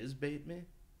about to jizz bait me?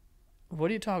 What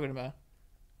are you talking about?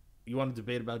 You want to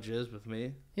debate about jizz with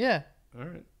me? Yeah. All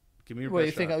right. Give me your What,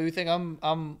 best you shot. think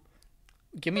I'm...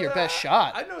 Give me your best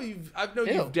shot. I know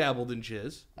you've dabbled in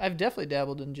jizz. I've definitely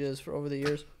dabbled in jizz for over the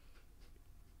years.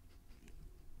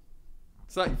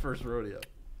 It's not your first rodeo.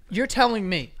 You're telling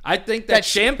me. I think that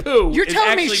shampoo You're is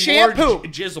telling me actually shampoo. more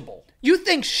jizzable. You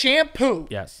think shampoo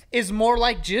Yes. is more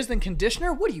like jizz than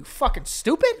conditioner? What are you, fucking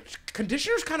stupid?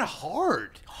 Conditioner's kind of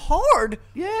hard. Hard?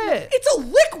 Yeah. It's a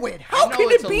liquid. How know can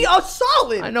it's it be a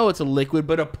solid? I know it's a liquid,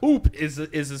 but a poop is a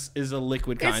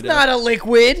liquid kind of. It's not a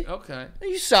liquid. Okay.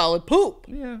 You solid poop.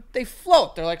 Yeah. They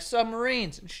float. They're like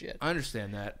submarines and shit. I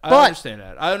understand that. But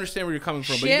I understand where you're coming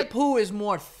from. Shampoo is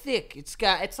more thick.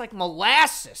 It's like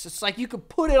molasses. It's like you could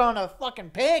put it on a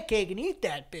fucking pancake and eat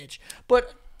that bitch.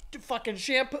 But fucking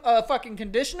shampoo, fucking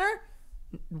conditioner,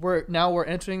 we're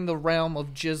entering the realm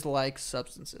of jizz-like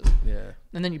substances. Yeah.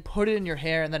 And then you put it in your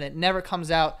hair, and then it never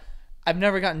comes out. I've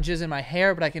never gotten jizz in my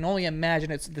hair, but I can only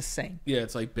imagine it's the same. Yeah,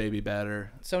 it's like baby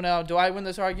batter. So now, do I win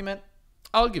this argument?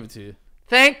 I'll give it to you.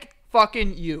 Thank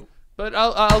fucking you. But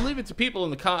I'll leave it to people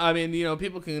in the I mean,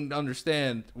 people can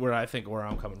understand where I'm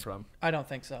coming from. I don't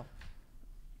think so.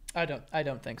 I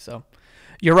don't think so.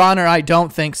 Your Honor, I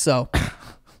don't think so.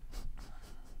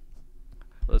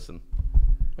 Listen.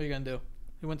 What are you gonna do?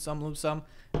 You win some, lose some.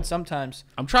 And sometimes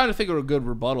I'm trying to think of a good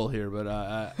rebuttal here, but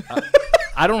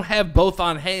I don't have both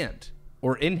on hand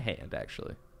or in hand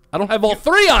actually. I don't have all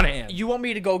three on hand. you want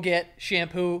me to go get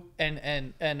shampoo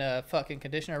and fucking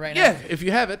conditioner right now? Yeah, if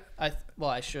you have it.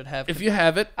 I should have. If you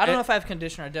have it. I don't know if I have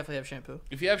conditioner. I definitely have shampoo.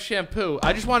 If you have shampoo,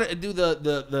 I just want to do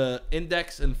the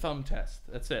index and thumb test.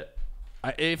 That's it.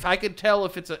 If I could tell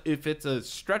if it's a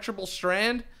stretchable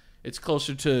strand, it's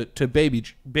closer to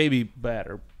baby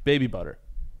butter.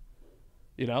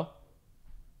 You know?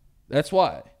 That's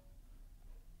why.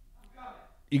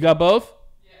 You got both?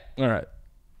 Yeah. All right.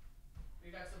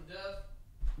 We got some Dove.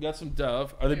 You got some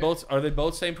Dove. Are they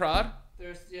both same prod?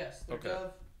 They're Okay.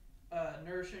 Dove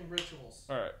Nourishing Rituals.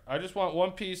 All right. I just want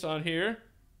one piece on here.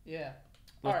 Yeah.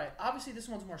 All right. Obviously, this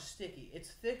one's more sticky. It's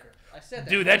thicker. I said that.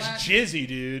 Dude, that's jizzy,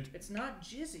 dude. It's not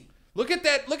jizzy. Look at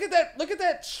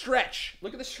that stretch.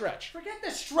 Look at the stretch. Forget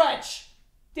the stretch.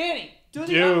 Danny, do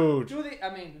the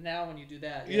I mean, now when you do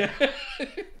that. Yeah.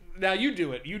 Now you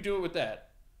do it. You do it with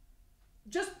that.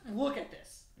 Just look at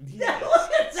this. Yeah.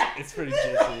 Look at that. It's pretty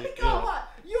jizzy. Come on.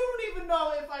 You don't even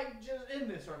know if I'm just in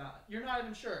this or not. You're not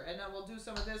even sure. And then we'll do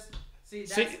some of this. See,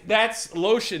 that's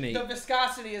lotiony. The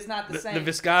viscosity is not the same. The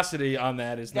viscosity on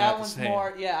that is not the same. That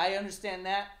one's more, yeah, I understand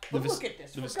that. But look at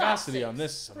this. The viscosity on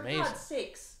this is amazing. For God's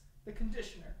sakes, the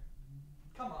conditioner.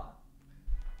 Come on.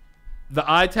 The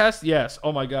eye test, yes.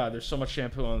 Oh my God, there's so much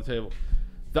shampoo on the table.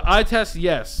 The eye test,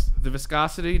 yes. The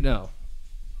viscosity, no.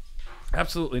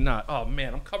 Absolutely not. Oh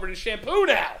man, I'm covered in shampoo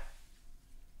now.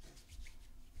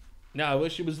 Now I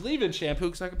wish it was leave-in shampoo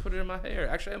because I could put it in my hair.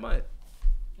 Actually, I might.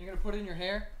 You're gonna put it in your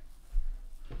hair?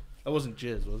 That wasn't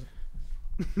jizz, was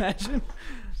it? Imagine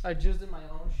I jizzed in my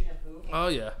own shampoo. Oh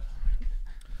yeah.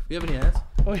 You have any ads?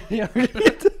 Oh yeah.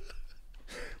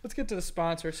 Let's get to the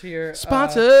sponsors here.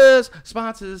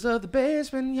 Sponsors of the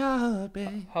Basement Yard,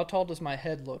 babe. How tall does my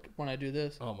head look when I do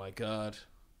this? Oh my God.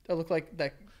 I look like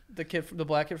the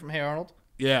black kid from Hey Arnold.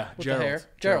 Yeah, With Gerald. the hair.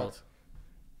 Gerald.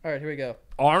 All right, here we go.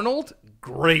 Arnold,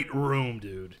 great room,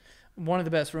 dude. One of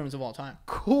the best rooms of all time.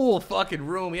 Cool fucking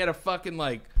room. He had a fucking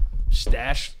like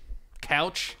stash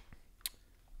couch.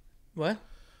 What?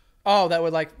 Oh, that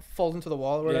would like fold into the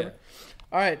wall or whatever.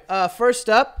 Yeah. All right. First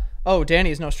up. Oh, Danny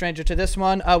is no stranger to this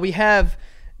one. We have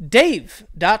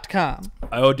Dave.com.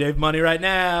 I owe Dave money right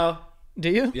now. Do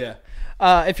you? Yeah.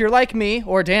 If you're like me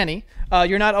or Danny,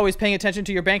 you're not always paying attention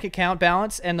to your bank account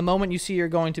balance, and the moment you see you're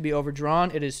going to be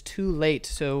overdrawn, it is too late.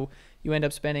 So you end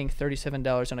up spending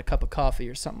 $37 on a cup of coffee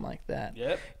or something like that.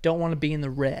 Yep. Don't want to be in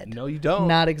the red. No, you don't.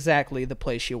 Not exactly the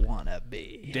place you want to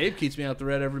be. Dave keeps me out the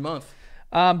red every month.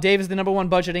 Dave is the #1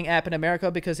 budgeting app in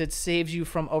America because it saves you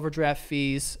from overdraft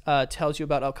fees, tells you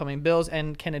about upcoming bills,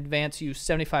 and can advance you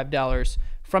 $75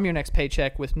 from your next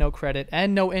paycheck with no credit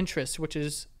and no interest, which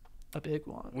is a big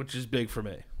one. Which is big for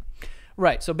me.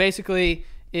 Right. So basically,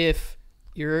 if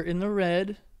you're in the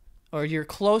red or you're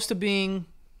close to being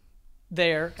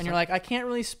there and you're like, I can't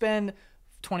really spend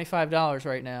 $25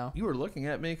 right now. You were looking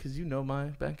at me because you know my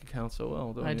bank account so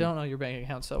well, don't you? I don't know your bank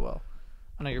account so well.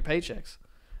 I know your paychecks.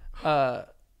 Yeah,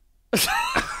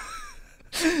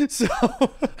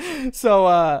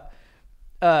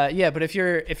 but if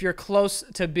you're close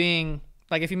to being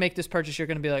like, if you make this purchase, you're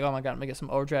gonna be like, oh my god, I'm gonna get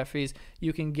some overdraft fees.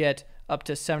 You can get up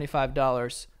to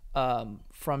 $75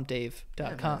 from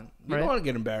Dave.com. You don't want to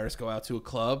get embarrassed. Go out to a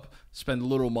club, spend a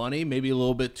little money, maybe a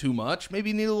little bit too much.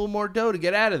 Maybe you need a little more dough to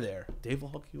get out of there. Dave will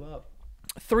hook you up.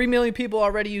 3 million people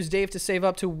already use Dave to save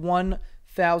up to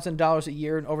 $1,000 a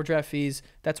year in overdraft fees.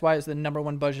 That's why it's the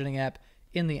 #1 budgeting app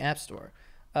in the App Store.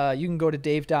 You can go to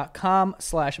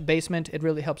dave.com/basement. It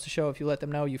really helps the show if you let them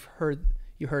know you heard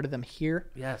of them here.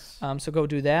 Yes. So go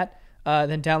do that.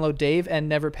 Then download Dave and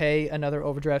never pay another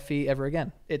overdraft fee ever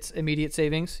again. It's immediate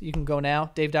savings. You can go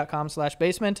now,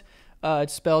 dave.com/basement.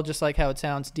 It's spelled just like how it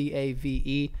sounds,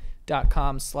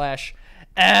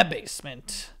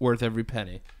 DAVE.com/basement. Worth every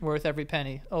penny. Worth every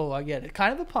penny. Oh, I get it.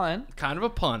 Kind of a pun. Kind of a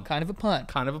pun. Kind of a pun.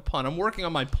 Kind of a pun. I'm working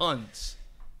on my puns.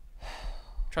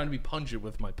 Trying to be pungent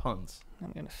with my puns.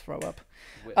 I'm going to throw up.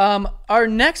 Our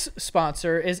next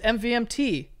sponsor is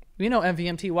MVMT. You know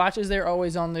MVMT watches. They're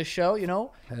always on this show, you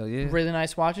know. Hell yeah. Really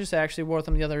nice watches. I actually wore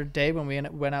them the other day when we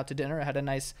went out to dinner. I had a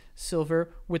nice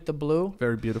silver with the blue.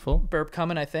 Very beautiful. Burp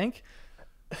coming, I think.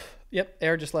 Yep,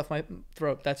 air just left my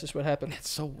throat. That's just what happened. It's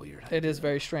so weird. It is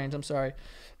very strange. I'm sorry.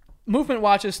 Movement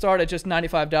watches start at just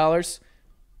 $95.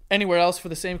 Anywhere else for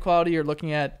the same quality, you're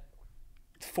looking at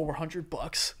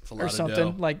 $400 or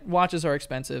something. Like, watches are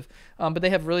expensive, but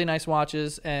they have really nice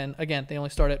watches, and again, they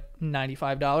only start at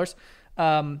 $95.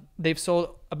 They've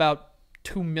sold about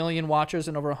 2 million watches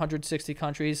in over 160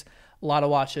 countries. A lot of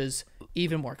watches,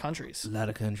 even more countries. A lot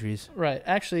of countries. Right.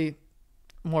 Actually,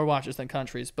 more watches than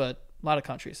countries, but a lot of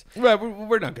countries. Right.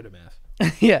 We're not good at math.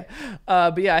 Yeah.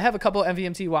 But yeah, I have a couple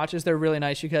MVMT watches. They're really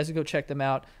nice. You guys can go check them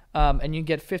out. And you can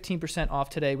get 15%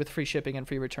 off today with free shipping and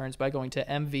free returns by going to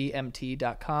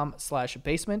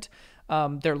mvmt.com/basement.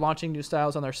 They're launching new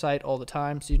styles on their site all the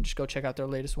time, so you can just go check out their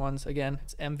latest ones. Again,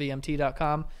 it's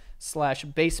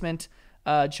mvmt.com/basement.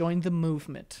 Join the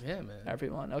movement. Yeah, man.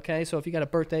 Everyone. Okay, so if you got a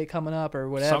birthday coming up or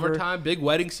whatever, summertime, big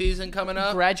wedding season coming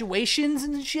up, graduations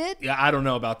and shit. Yeah, I don't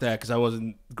know about that because I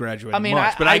wasn't graduating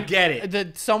much, but I get it.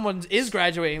 That someone is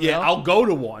graduating. Yeah, though. I'll go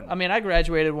to one. I mean, I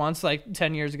graduated once, like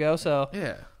 10 years ago, so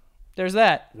yeah, there's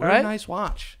that. Wear all right? a nice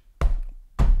watch,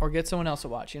 or get someone else to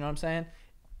watch. You know what I'm saying?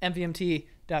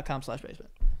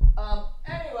 mvmt.com/basement.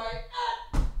 Anyway,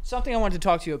 something I wanted to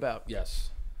talk to you about. Yes.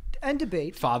 And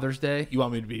debate. Father's Day. You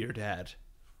want me to be your dad?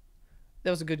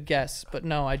 That was a good guess, but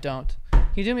no, I don't. Can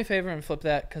you do me a favor and flip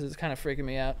that because it's kind of freaking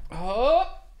me out?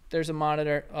 Oh, there's a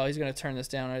monitor. Oh, he's gonna turn this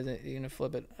down. Or is he gonna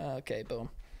flip it? Okay, boom,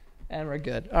 and we're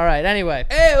good. All right. Anyway,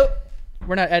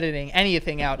 we're not editing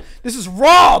anything out. This is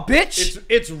raw, bitch.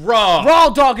 It's raw. Raw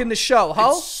dog in the show,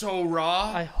 huh? It's so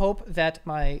raw. I hope that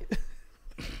my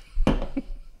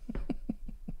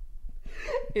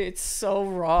it's so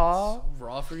raw. So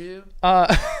raw for you.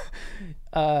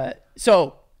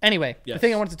 So anyway, yes. The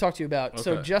thing I wanted to talk to you about. Okay.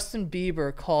 So Justin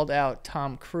Bieber called out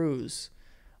Tom Cruise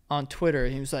on Twitter.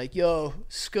 He was like, "Yo,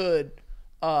 Scud,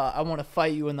 I want to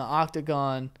fight you in the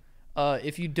octagon.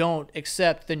 If you don't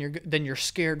accept, then you're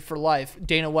scared for life."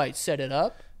 Dana White set it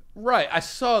up. Right, I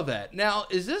saw that. Now,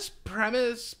 is this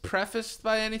premise prefaced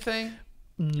by anything?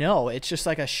 No, it's just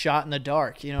like a shot in the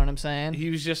dark. You know what I'm saying? He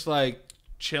was just like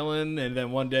chilling, and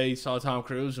then one day he saw Tom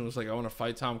Cruise and was like, "I want to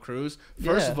fight Tom Cruise."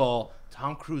 First of all,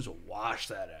 Tom Cruise will wash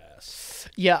that ass.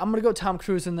 Yeah, I'm gonna go Tom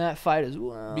Cruise in that fight as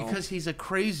well because he's a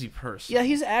crazy person. Yeah,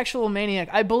 he's an actual maniac.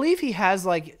 I believe he has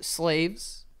like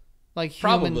slaves, like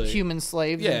human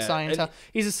slaves. Yeah, in Scientology.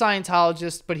 He's a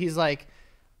Scientologist, but he's like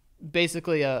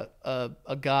basically a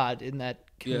god in that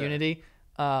community.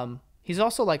 Yeah. He's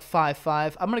also like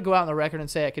 5'5". I'm gonna go out on the record and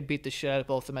say I could beat the shit out of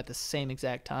both of them at the same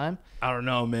exact time. I don't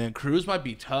know, man. Cruise might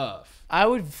be tough. I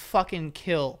would fucking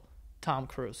kill Tom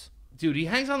Cruise. Dude, he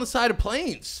hangs on the side of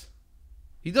planes.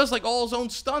 He does like all his own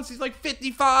stunts. He's like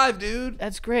 55, dude.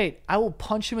 That's great. I will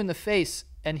punch him in the face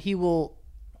and he will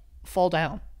fall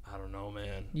down. I don't know,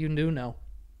 man. You do know.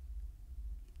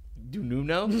 Do you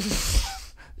know?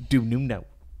 Do you know?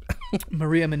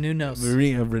 Maria Menounos.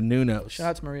 Maria Menounos. Shout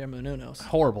out to Maria Menounos.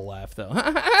 Horrible laugh, though.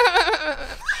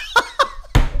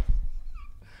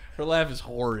 Her laugh is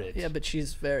horrid. Yeah, but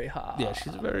she's very hot. Yeah,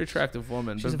 she's a very attractive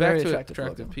woman. She's but a back very to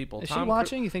attractive people. Is she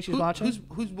watching? You think she's watching?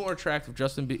 Who's more attractive,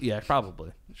 Justin Bieber? Yeah,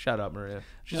 probably. Shout out, Maria.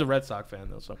 She's a Red Sox fan,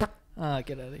 though. So.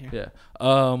 Get out of here. Yeah.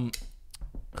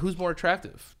 Who's more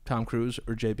attractive, Tom Cruise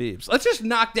or Jay Biebs? Let's just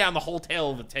knock down the whole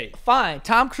tail of the tape. Fine.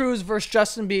 Tom Cruise versus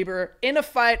Justin Bieber. In a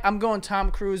fight, I'm going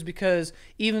Tom Cruise because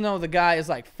even though the guy is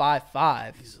like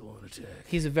 5'5", he's a lunatic.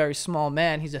 He's a very small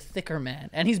man. He's a thicker man.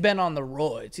 And he's been on the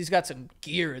roids. He's got some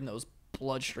gear in those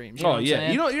bloodstream. You know what I'm yeah,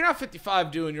 saying? you're not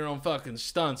 55 doing your own fucking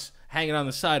stunts, hanging on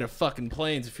the side of fucking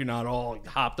planes if you're not all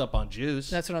hopped up on juice.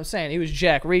 That's what I'm saying. He was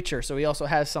Jack Reacher, so he also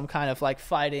has some kind of like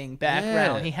fighting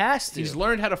background. Yeah. He has to. He's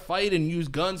learned how to fight and use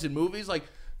guns in movies. Like,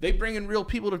 they bring in real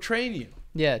people to train you.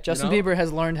 Yeah, Justin Bieber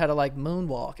has learned how to like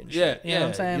moonwalk and shit. You know what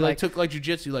I'm saying? He like took like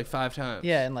jujitsu like 5 times.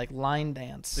 Yeah, and like line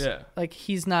dance. Yeah. Like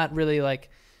he's not really like,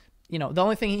 you know, the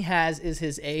only thing he has is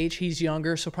his age. He's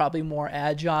younger, so probably more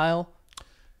agile.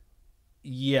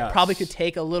 Yeah. Probably could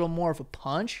take a little more of a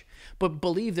punch, but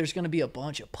believe there's going to be a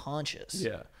bunch of punches.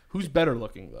 Yeah. Who's better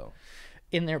looking though?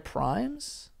 In their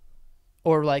primes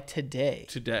or like today?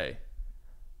 Today.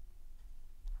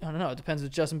 I don't know. It depends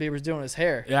what Justin Bieber's doing with his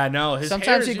hair. Yeah, I know.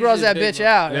 Sometimes he grows that bitch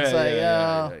out. It's like,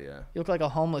 yeah. You look like a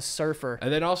homeless surfer.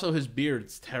 And then also his beard,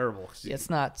 it's terrible. It's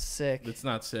not sick. It's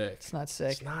not sick. It's not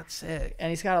sick. It's not sick. And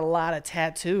he's got a lot of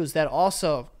tattoos that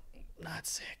also not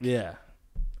sick. Yeah.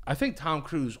 I think Tom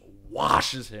Cruise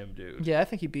washes him, dude. Yeah, I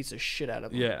think he beats the shit out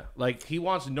of him. Yeah. Like, he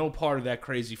wants no part of that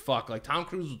crazy fuck. Like, Tom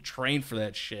Cruise will train for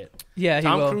that shit. Yeah,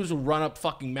 Tom Cruise will run up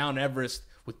fucking Mount Everest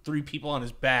with 3 people on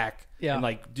his back and,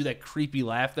 like, do that creepy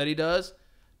laugh that he does.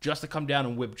 Just to come down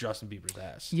and whip Justin Bieber's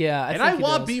ass. Yeah, I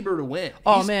want Bieber to win.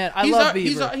 Oh man, I love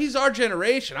Bieber. He's our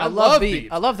generation. I love Biebs.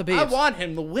 I love the Biebs. I want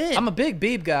him to win. I'm a big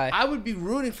Bieb guy. I would be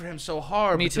rooting for him so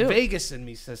hard. Me but too. The Vegas in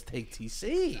me says take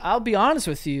TC. I'll be honest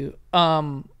with you.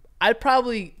 I'd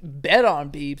probably bet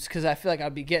on Biebs because I feel like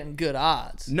I'd be getting good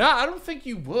odds. No, I don't think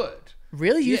you would.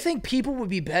 Really? You think people would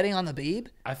be betting on the Bieb?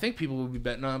 I think people would be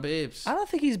betting on Biebs. I don't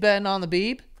think he's betting on the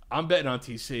Bieb. I'm betting on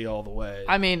TC all the way.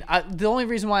 I mean, the only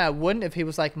reason why I wouldn't if he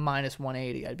was like minus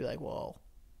 180, I'd be like, whoa.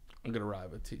 I'm gonna ride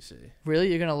with TC. Really?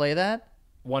 You're gonna lay that?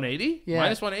 180? Yeah.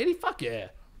 Minus 180? Fuck yeah.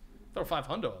 Throw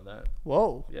 500 on that.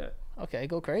 Whoa. Yeah. Okay,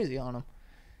 go crazy on him.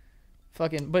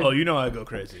 Fucking. But oh, you know I go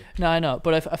crazy. No, I know.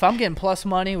 But if I'm getting plus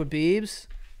money with Biebs,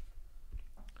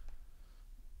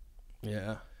 yeah,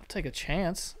 I'll take a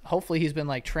chance. Hopefully he's been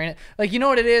like training. Like, you know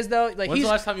what it is though? Like, when's the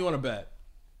last time you won a bet?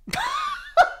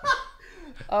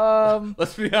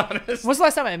 Let's be honest. When's the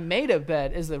last time I made a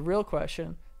bet is the real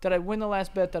question. Did I win the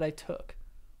last bet that I took?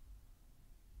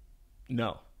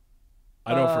 No.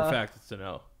 I know for a fact it's a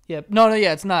no. Yeah. No,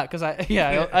 yeah, it's not because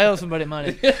I owe somebody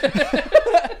money.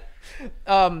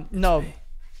 No.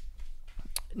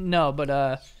 No,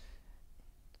 but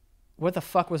where the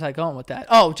fuck was I going with that?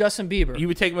 Oh, Justin Bieber. You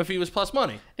would take him if he was plus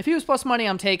money. If he was plus money,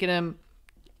 I'm taking him.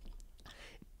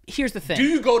 Here's the thing. Do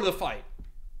you go to the fight?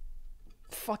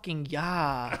 Fucking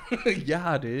yeah.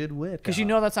 Yeah, dude. Because you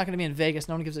know that's not going to be in Vegas.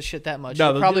 No one gives a shit that much. No,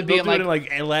 it'll probably be in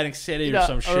like Atlantic City or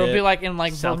some shit. Or it'll be like in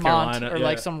like South Vermont Carolina, or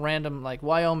like some random like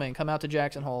Wyoming. Come out to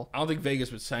Jackson Hole. I don't think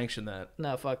Vegas would sanction that.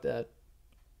 No, fuck that.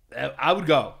 I would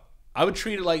go. I would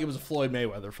treat it like it was a Floyd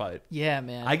Mayweather fight. Yeah,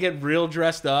 man. I get real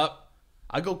dressed up.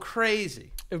 I go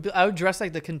crazy. I would dress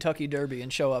like the Kentucky Derby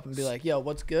and show up and be like, yo,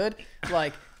 what's good?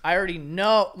 Like, I already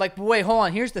know. Like, wait, hold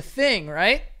on. Here's the thing,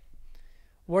 right?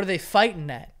 What are they fighting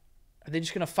at? Are they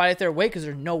just going to fight at their weight? Because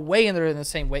there's no way they're in the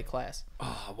same weight class.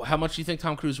 Oh, how much do you think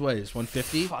Tom Cruise weighs?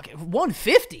 150? Fuck it.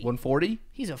 150? 140?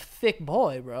 He's a thick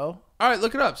boy, bro. All right,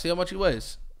 look it up. See how much he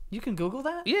weighs. You can Google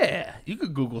that? Yeah, you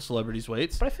could Google celebrities'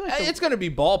 weights. But I feel like it's going to be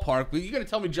ballpark, but you're going to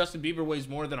tell me Justin Bieber weighs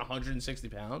more than 160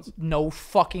 pounds? No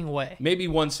fucking way. Maybe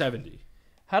 170.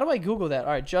 How do I Google that?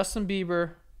 All right, Justin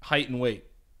Bieber. Height and weight.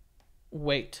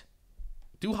 Weight.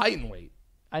 Do height and weight.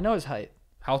 I know his height.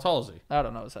 How tall is he? I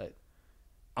don't know his height.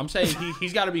 I'm saying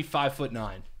he's got to be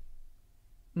 5'9".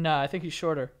 No, I think he's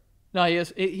shorter. No, he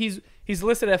is. He's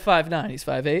listed at 5'9". He's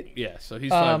 5'8". Yeah, so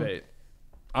he's 5'8".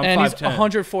 I'm 5'10". And he's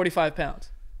 145 pounds.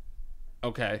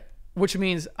 Okay. Which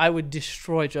means I would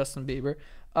destroy Justin Bieber.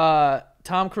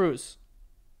 Tom Cruise.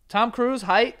 Tom Cruise,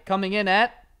 height, coming in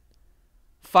at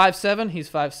 5'7". He's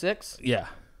 5'6". Yeah.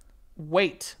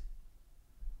 Weight.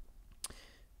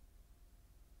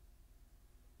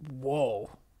 Whoa.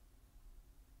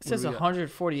 It says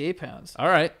 148 pounds. All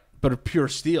right. But a pure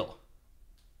steel.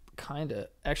 Kind of.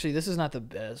 Actually, this is not the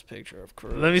best picture of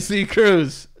Cruise. Let me see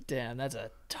Cruise. Damn, that's a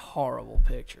horrible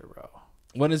picture, bro.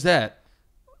 When is that?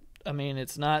 I mean,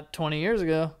 it's not 20 years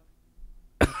ago.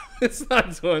 It's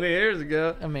not 20 years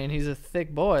ago. I mean, he's a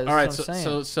thick boy. That's all right, what I'm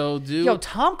saying. so do... Yo,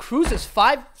 Tom Cruise is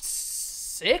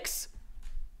 5'6"?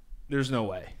 There's no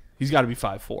way. He's got to be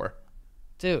 5'4".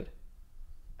 Dude,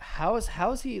 how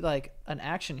is he like an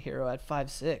action hero at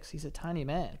 5'6"? He's a tiny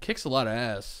man. Kicks a lot of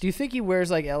ass. Do you think he wears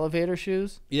like elevator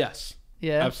shoes? Yes.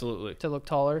 Yeah. Absolutely. To look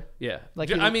taller? Yeah.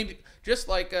 Like I mean, just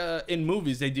like in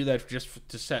movies, they do that just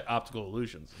to set optical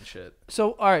illusions and shit.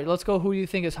 So, all right, let's go. Who do you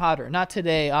think is hotter? Not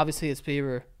today. Obviously, it's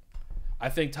Bieber. I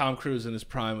think Tom Cruise in his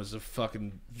prime was a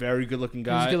fucking very good-looking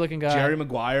guy. He's a good-looking guy. Jerry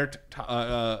Maguire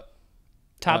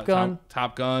Top Gun.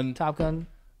 Top Gun. Top Gun.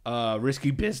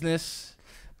 Risky Business.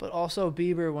 But also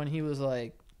Bieber when he was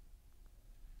like,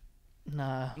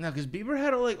 nah. No, because Bieber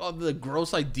had all the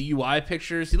gross DUI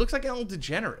pictures. He looks like Ellen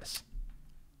DeGeneres.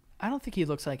 I don't think he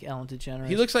looks like Ellen DeGeneres.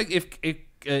 He looks like if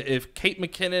Kate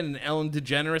McKinnon and Ellen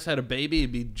DeGeneres had a baby,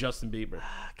 it'd be Justin Bieber.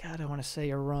 God, I want to say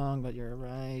you're wrong, but you're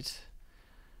right.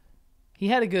 He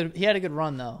had a good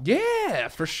run though. Yeah,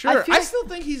 for sure. I still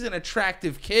think he's an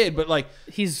attractive kid, but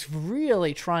he's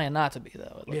really trying not to be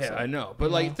though. I know.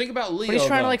 But think about Leo. But he's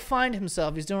trying to find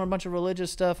himself. He's doing a bunch of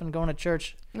religious stuff and going to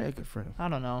church. Yeah, good for him. I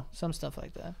don't know, some stuff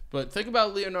like that. But think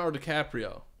about Leonardo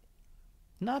DiCaprio.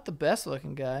 Not the best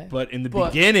looking guy. But in the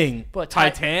beginning,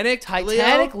 Titanic,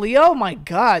 Leo, my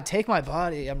God, take my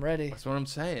body. I'm ready. That's what I'm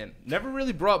saying. Never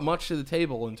really brought much to the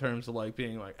table in terms of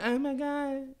being like, oh my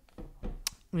God.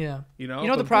 Yeah. You know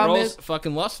what the problem is?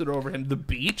 Fucking lusted over him. The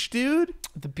Beach, dude.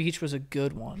 The Beach was a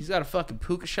good one. He's got a fucking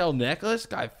puka shell necklace.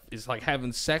 Guy is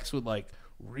having sex with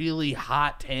really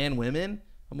hot tan women.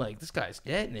 I'm like, this guy's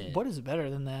getting it. What is better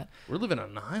than that? We're living on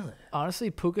an island. Honestly,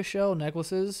 puka shell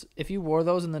necklaces, if you wore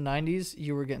those in the 90s,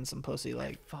 you were getting some pussy.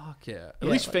 Fuck yeah. At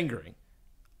least fingering.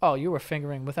 Oh, you were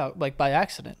fingering without, by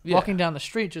accident. Yeah. Walking down the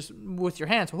street just with your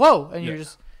hands. Whoa. And you're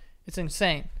just, it's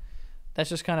insane. That's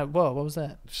just kind of, whoa, what was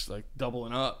that? Just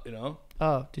doubling up, you know?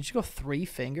 Oh, did you go 3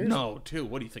 fingers? No, 2.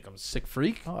 What do you think? I'm a sick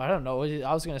freak? Oh, I don't know.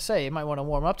 I was going to say, you might want to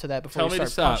warm up to that before you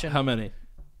start punching. How many?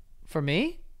 For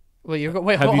me? Wait,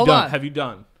 hold on. Have you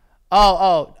done?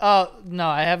 Oh, no,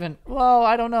 I haven't. Well,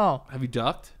 I don't know. Have you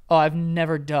ducked? Oh, I've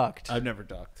never ducked. I've never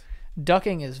ducked.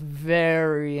 Ducking is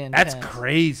very intense. That's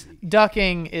crazy.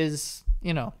 Ducking is,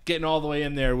 getting all the way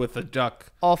in there with a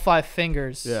duck. All 5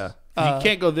 fingers. Yeah. You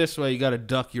can't go this way. You got to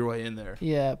duck your way in there.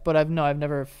 Yeah, but I've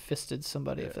never fisted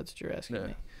somebody, if that's what you're asking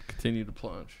me. Continue to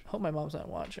plunge. Hope my mom's not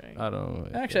watching. I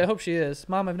don't know. Actually, I hope she is.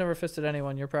 Mom, I've never fisted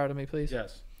anyone. You're proud of me, please?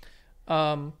 Yes.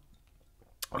 I'm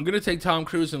going to take Tom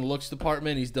Cruise in the looks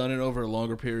department. He's done it over a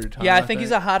longer period of time. Yeah, I think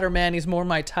he's a hotter man. He's more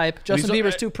my type. Justin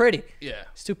Bieber's too pretty. Yeah.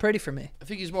 He's too pretty for me. I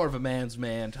think he's more of a man's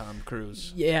man, Tom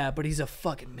Cruise. Yeah, but he's a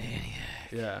fucking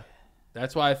maniac. Yeah.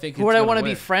 That's why I think who would I want to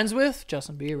be friends with?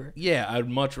 Justin Bieber. Yeah, I'd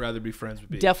much rather be friends with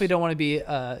Bieber. Definitely don't want to be,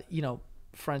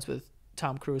 friends with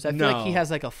Tom Cruise. I feel like he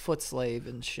has a foot slave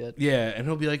and shit. Yeah, and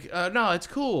he'll be like, no, it's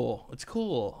cool. It's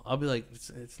cool. I'll be like,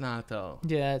 it's not, though.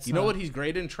 Yeah, it's You know what he's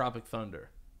great in? Tropic Thunder.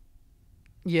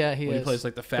 Yeah, he is. He plays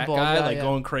the fat guy,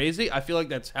 going crazy. I feel like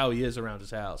that's how he is around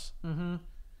his house. Mm-hmm.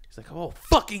 He's like, oh,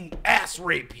 fucking ass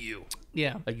rape you.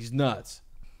 Yeah. He's nuts.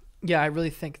 Yeah, I really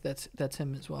think that's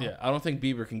him as well. Yeah, I don't think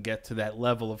Bieber can get to that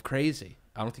level of crazy.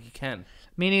 I don't think he can.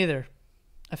 Me neither.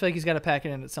 I feel like he's got to pack it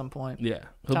in at some point. Yeah.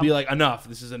 He'll be like, enough.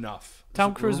 This is enough.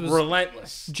 Tom Cruise was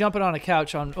relentless. Jumping on a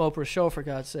couch on Oprah's show, for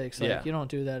God's sakes. You don't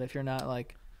do that if you're not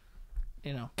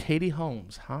Katie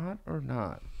Holmes, hot or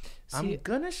not? I'm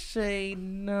going to say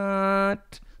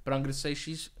not, but I'm going to say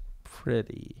she's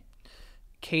pretty.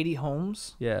 Katie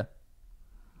Holmes? Yeah.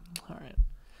 All right.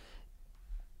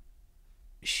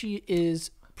 She is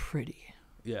pretty.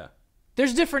 Yeah.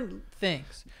 There's different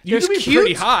things. There's cute,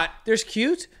 pretty hot. There's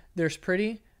cute, there's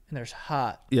pretty, and there's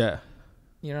hot. Yeah.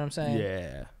 You know what I'm saying?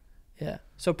 Yeah. Yeah.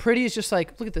 So pretty is just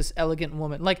look at this elegant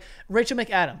woman. Like Rachel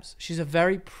McAdams. She's a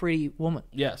very pretty woman.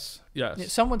 Yes.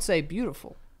 Yes. Some would say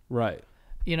beautiful. Right.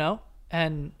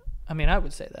 And I mean, I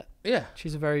would say that. Yeah.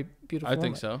 She's a very beautiful woman. I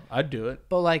think so. I'd do it.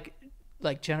 But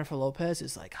like Jennifer Lopez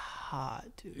is hot,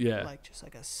 dude. Yeah. Just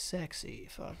a sexy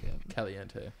fucking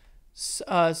caliente.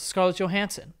 Scarlett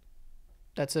Johansson.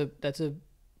 That's a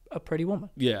pretty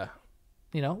woman. Yeah.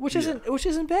 Which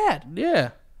isn't bad.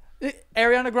 Yeah.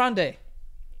 Ariana Grande.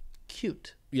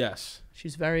 Cute. Yes.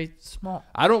 She's very small.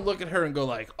 I don't look at her and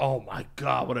go oh my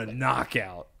God, what a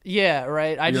knockout. Yeah,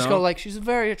 right. I just go she's a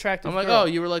very attractive I'm like, girl. oh,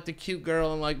 you were the cute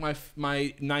girl in my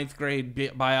 9th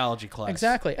grade biology class.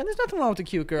 Exactly. And there's nothing wrong with the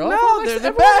cute girl. No, they're the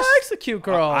everyone best. likes the cute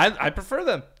girl. I prefer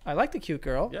them. I like the cute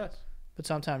girl. Yes. But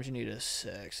sometimes you need a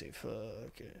sexy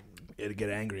fucking... It'll get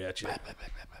angry at you.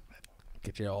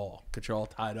 Get you all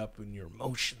tied up in your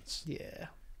emotions. Yeah.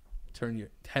 Turn your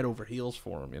head over heels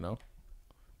for them,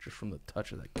 just from the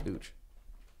touch of that cooch.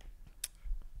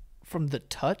 From the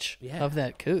touch of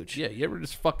that cooch? Yeah, you ever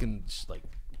just fucking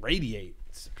radiate?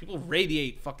 People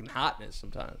radiate fucking hotness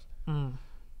sometimes. Mm.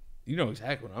 You know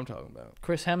exactly what I'm talking about.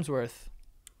 Chris Hemsworth.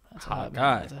 That's hot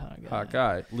guy. Hot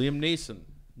guy. Liam Neeson.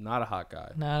 Not a hot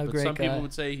guy. Not a great guy. Some people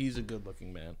would say he's a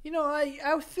good-looking man.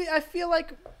 I feel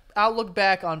like I'll look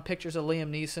back on pictures of Liam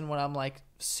Neeson when I'm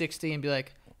 60 and be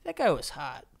like, that guy was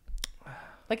hot.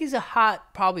 He's a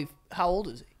hot, probably, how old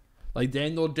is he? Like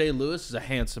Daniel Day-Lewis is a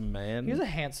handsome man. He's a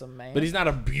handsome man. But he's not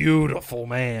a beautiful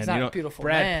man. He's not a beautiful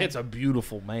Brad man. Pitt's a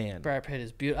beautiful man. Brad Pitt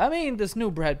is beautiful. I mean, this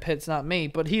new Brad Pitt's not me,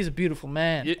 but he's a beautiful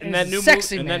man. In that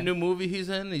new movie he's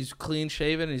in, he's clean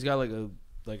shaven. He's got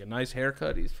like a nice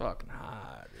haircut. He's fucking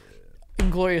hot.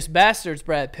 Inglourious Bastards,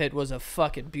 Brad Pitt was a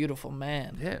fucking beautiful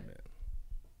man. Yeah, man.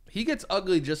 He gets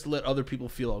ugly just to let other people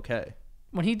feel okay.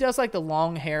 When he does like the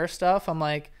long hair stuff, I'm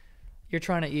like, you're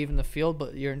trying to even the field,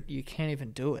 but you can't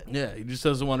even do it. Yeah, he just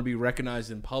doesn't want to be recognized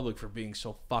in public for being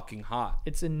so fucking hot.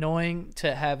 It's annoying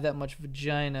to have that much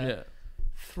vagina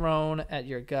thrown at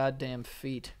your goddamn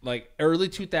feet. Like early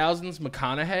 2000s,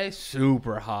 McConaughey,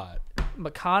 super hot.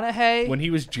 McConaughey? When he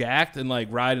was jacked and like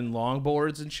riding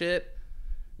longboards and shit.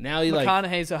 Now he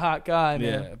McConaughey's a hot guy,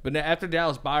 man. Yeah, but after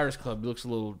Dallas Buyers Club, he looks a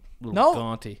little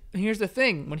gaunty. Here's the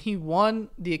thing. When he won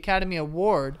the Academy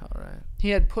Award,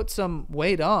 he had put some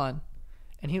weight on,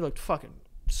 and he looked fucking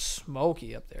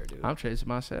smoky up there, dude. I'm chasing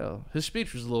myself. His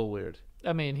speech was a little weird.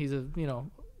 I mean, he's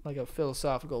like a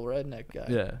philosophical redneck guy.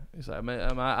 Yeah. He's like,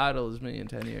 my idol is me in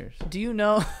 10 years. Do you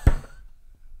know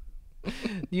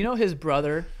his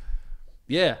brother?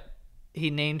 Yeah. He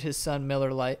named his son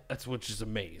Miller Lite. Which is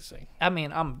amazing. I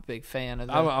mean, I'm a big fan of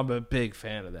that. I'm a big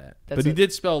fan of that. But he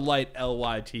did spell light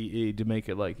Lyte to make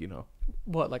it like,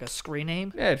 What, like a screen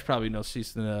name? Yeah, it's probably no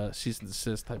cease and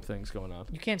desist type things going on.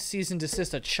 You can't cease and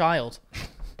desist a child.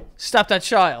 Stop that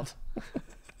child.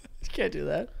 You can't do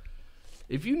that.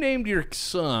 If you named your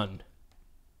son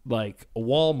like a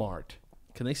Walmart,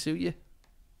 can they sue you?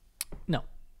 No.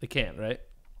 They can't, right?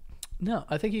 No,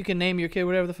 I think you can name your kid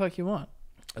whatever the fuck you want.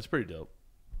 That's pretty dope.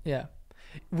 Yeah.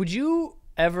 Would you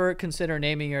ever consider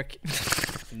naming your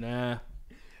Nah.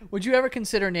 Would you ever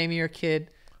consider naming your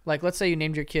kid, like, let's say you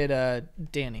named your kid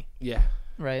Danny? Yeah.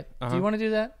 Right? Do you want to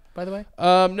do that, by the way?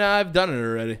 No, I've done it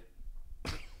already.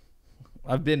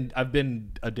 I've been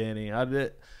a Danny.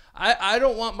 I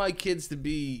don't want my kids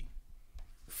to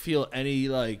feel any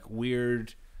like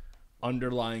weird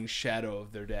underlying shadow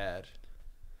of their dad.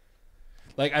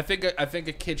 Like I think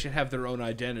a kid should have their own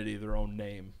identity, their own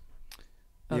name.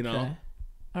 You know?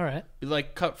 All right.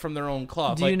 Like cut from their own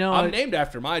cloth. Do you know I'm named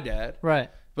after my dad. Right.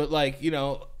 But like,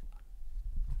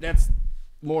 that's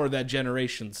more of that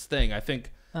generation's thing. I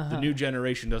think the new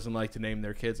generation doesn't like to name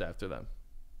their kids after them.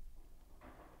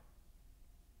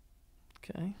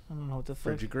 Okay. I don't know what the fuck.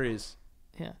 Fridge agrees.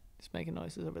 Yeah. He's making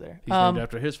noises over there. He's named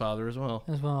after his father as well.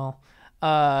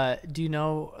 Do you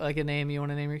know like a name you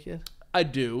want to name your kid? I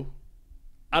do.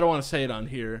 I don't want to say it on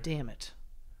here. Damn it.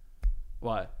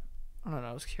 Why? I don't know.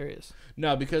 I was curious.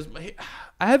 No, because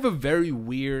I have a very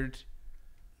weird...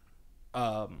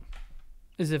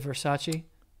 Is it Versace?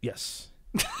 Yes.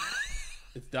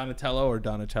 It's Donatello or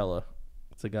Donatella.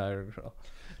 It's a guy or a girl.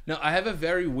 No, I have a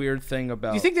very weird thing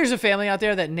about... Do you think there's a family out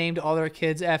there that named all their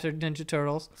kids after Ninja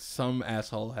Turtles? Some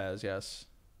asshole has, yes.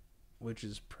 Which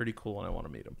is pretty cool, and I want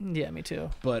to meet him. Yeah, me too.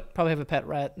 But probably have a pet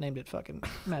rat named it fucking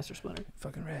Master Splinter.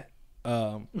 Fucking rat.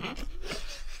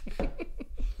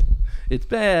 It's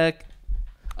back.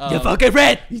 You fucking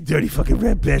rat! You dirty fucking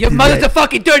rat bastard. Your mother's a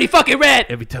fucking dirty fucking rat!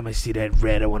 Every time I see that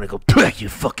rat, I want to go, you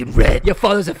fucking rat. Your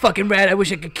father's a fucking rat. I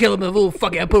wish I could kill him.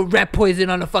 I put rat poison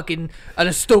on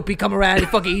a stope. He come around. He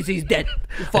fucking eats. He's dead.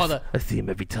 Your father. I see him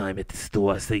every time at the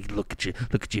store. I say, look at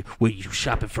you. Where you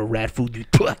shopping for rat food?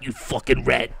 You fucking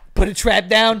rat. Put a trap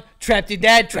down. Trap your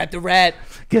dad. Trap the rat.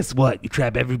 Guess what? You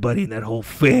trap everybody in that whole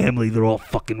family. They're all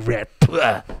fucking rat.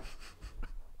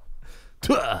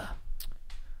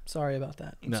 Sorry about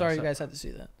that. I'm sorry you guys had to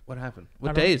see that. What happened?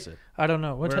 What day is it? I don't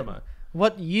know. Where am I?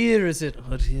 What year is it?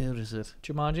 What year is it?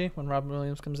 Jumanji, when Robin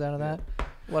Williams comes out of that?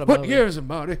 What year is it,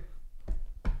 Marty?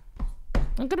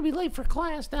 I'm going to be late for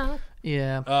class, Doc.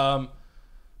 Yeah.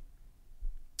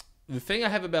 The thing I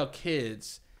have about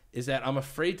kids is that I'm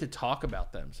afraid to talk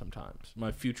about them sometimes,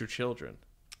 my future children.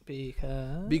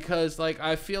 Because like,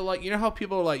 I feel like, you know how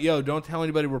people are like, yo, don't tell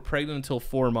anybody we're pregnant until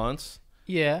 4 months?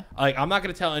 Yeah. Like, I'm not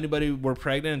going to tell anybody we're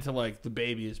pregnant until, like, the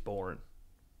baby is born.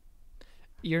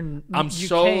 I'm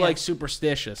so like,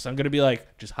 superstitious. I'm going to be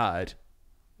like, just hide.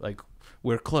 Like,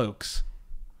 wear cloaks.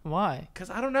 Why? Because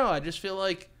I don't know. I just feel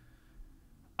like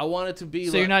I want it to be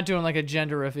So you're not doing, like, a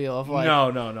gender reveal of, like...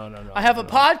 No. I have a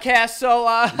podcast, so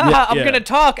I'm going to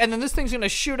talk, and then this thing's going to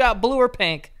shoot out blue or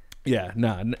pink. Yeah,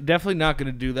 no, definitely not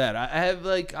going to do that. I have,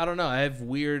 like, I don't know. I have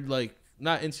weird, like...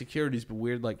 Not insecurities, but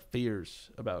weird like fears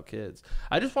about kids.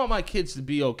 I just want my kids to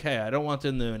be okay. I don't want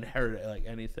them to inherit like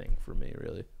anything from me,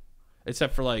 really,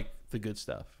 except for like the good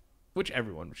stuff, which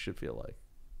everyone should feel like.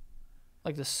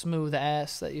 Like the smooth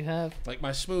ass that you have. Like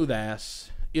my smooth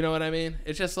ass. You know what I mean?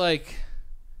 It's just like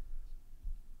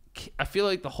I feel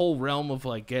like the whole realm of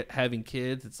like having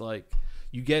kids. It's like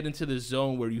you get into this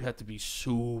zone where you have to be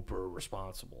super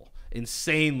responsible,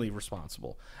 insanely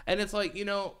responsible. And it's like, you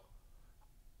know,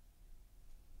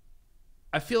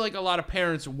 I feel like a lot of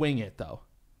parents wing it, though.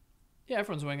 Yeah,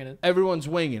 everyone's winging it. Everyone's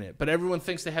winging it, but everyone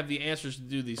thinks they have the answers to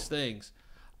do these things.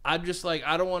 I'm just like,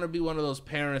 I don't want to be one of those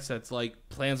parents that's like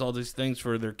plans all these things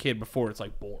for their kid before it's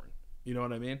like born. You know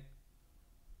what I mean?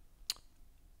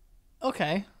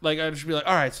 Okay. Like, I'd just be like,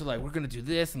 all right, so like we're gonna do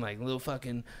this, and like little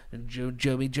fucking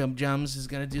Joey Jump Jums is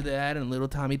gonna do that, and little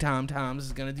Tommy Tom Toms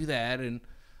is gonna do that, and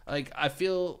like I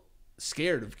feel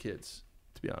scared of kids,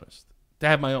 to be honest, to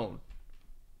have my own.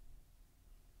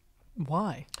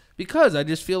 Why? Because I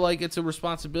just feel like it's a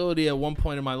responsibility at one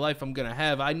point in my life I'm going to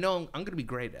have. I know I'm going to be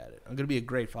great at it. I'm going to be a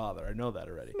great father. I know that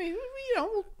already. I mean, you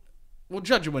know, We'll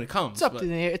judge it when it comes. it's up in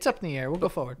the air. It's up in the air. We'll go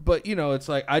forward. But, you know, it's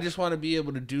like I just want to be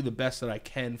able to do the best that I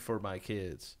can for my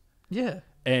kids. Yeah.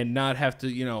 And not have to,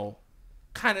 you know,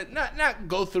 kind of not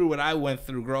go through what I went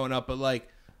through growing up, but like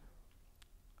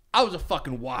I was a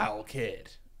fucking wild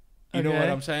kid. You know what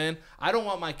I'm saying? I don't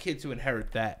want my kid to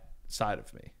inherit that side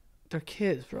of me. They're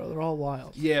kids, bro. They're all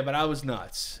wild. Yeah, but I was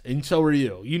nuts, and so were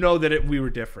you. You know that we were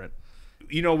different.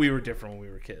 You know we were different when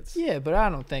we were kids. Yeah, but I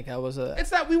don't think I was a...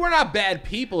 It's not, we were not bad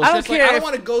people. It's I don't just care like, I don't if-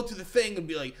 want to go to the thing and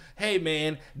be like, hey,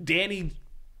 man, Danny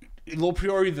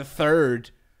Lopriori the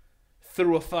third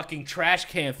threw a fucking trash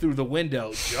can through the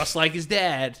window just like his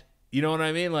dad. You know what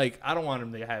I mean? Like, I don't want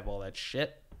him to have all that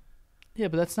shit. Yeah,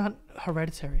 but that's not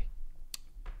hereditary.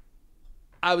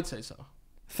 I would say so.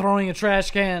 Throwing a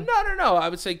trash can. No. I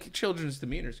would say children's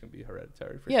demeanor is going to be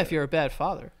hereditary. For Yeah, sure. if you're a bad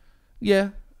father. Yeah,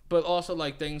 but also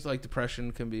like things like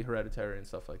depression can be hereditary and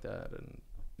stuff like that. And,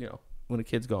 you know, when a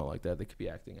kid's going like that, they could be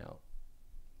acting out.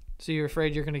 So you're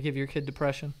afraid you're going to give your kid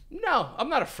depression? No, I'm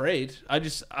not afraid.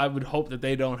 I would hope that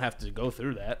they don't have to go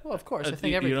through that. Well, of course. I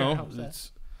think every parent hopes that.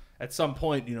 It's, at some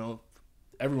point, you know,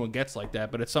 everyone gets like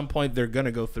that, but at some point they're going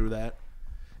to go through that.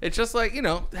 It's just like, you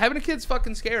know, having a kid's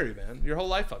fucking scary, man. Your whole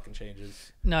life fucking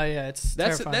changes. No, yeah, it's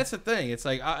terrifying. That's the thing. It's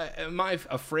like, am I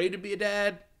afraid to be a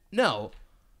dad? No.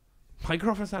 My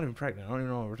girlfriend's not even pregnant. I don't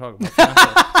even know what we're talking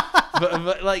about.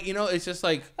 but like, you know, it's just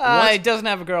like... He doesn't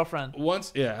have a girlfriend.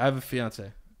 Yeah, I have a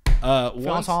fiance.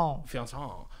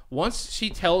 Fiancé. Once she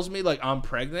tells me, like, I'm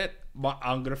pregnant,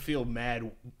 I'm going to feel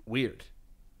mad weird.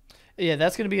 Yeah,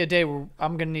 that's gonna be a day where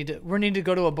we need to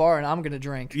go to a bar and I'm gonna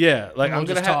drink. Yeah, like And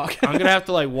we'll I'm gonna have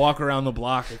to like walk around the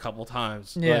block a couple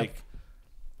times. Yeah. Like,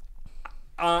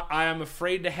 I am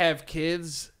afraid to have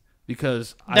kids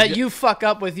because you fuck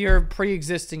up with your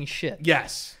pre-existing shit.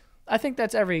 Yes. I think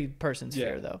that's every person's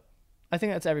fear, though. I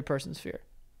think that's every person's fear.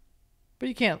 But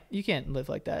you can't live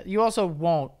like that. You also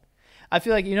won't. I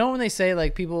feel like, you know, when they say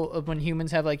like when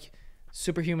humans have like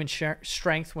superhuman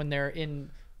strength when they're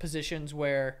in positions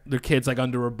where their kids like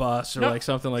under a bus or like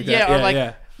something like that. Yeah,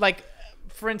 or like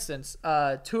for instance,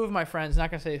 two of my friends,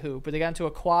 not gonna say who, but they got into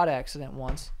a quad accident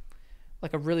once,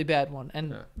 like a really bad one,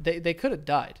 and they could have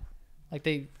died. Like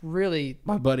they really.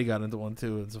 My buddy got into one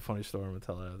too. It's a funny story. I'm gonna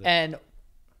tell you. And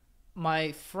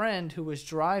my friend who was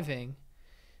driving,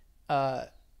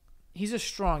 he's a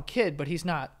strong kid, but he's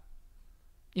not,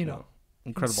 you know,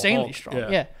 incredible, insanely Hulk. strong.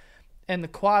 Yeah. And the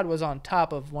quad was on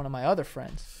top of one of my other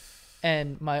friends.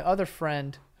 And my other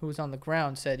friend who was on the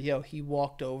ground said, yo, he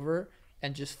walked over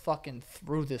and just fucking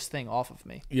threw this thing off of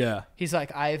me. Yeah. He's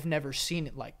like, I've never seen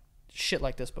it like shit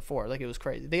like this before. Like, it was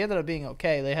crazy. They ended up being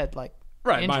okay. They had like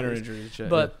minor injuries and shit.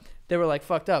 But they were like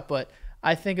fucked up. But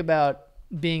I think about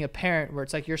being a parent where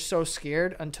it's like you're so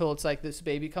scared until it's like this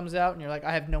baby comes out and you're like,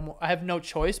 I have no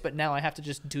choice, but now I have to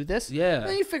just do this. Yeah. And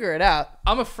then you figure it out.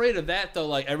 I'm afraid of that though.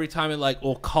 Like every time it like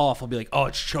will cough, I'll be like, oh,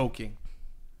 it's choking.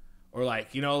 Or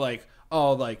like, you know, like,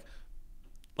 oh, like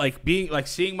being like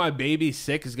seeing my baby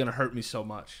sick is gonna hurt me so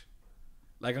much.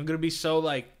 Like I'm gonna be so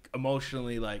like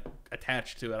emotionally like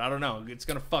attached to it. I don't know. It's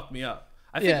gonna fuck me up.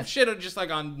 I think of shit are just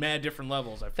like on mad different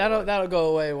levels. I feel that'll go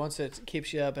away once it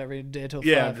keeps you up every day till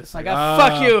 5. Just like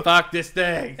fuck you. Fuck this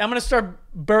thing. I'm gonna start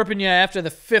burping you after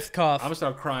the 5th cough. I'm gonna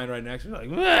start crying right next to you, like,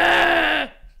 yeah,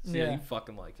 you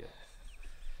fucking like it.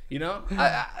 You know,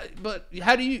 but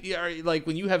how do you like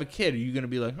when you have a kid? Are you gonna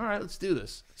be like, all right, let's do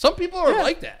this? Some people are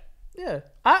like that. Yeah,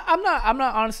 I'm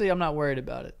not honestly. I'm not worried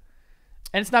about it,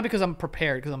 and it's not because I'm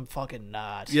prepared, because I'm fucking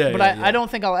not. Yeah, but I don't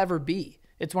think I'll ever be.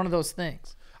 It's one of those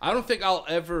things. I don't think I'll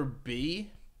ever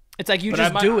be. It's like you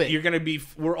just do it. You're gonna be.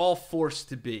 We're all forced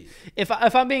to be. If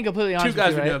I'm being completely honest, two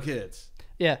guys with with you, no kids.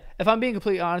 Yeah, if I'm being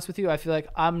completely honest with you, I feel like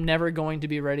I'm never going to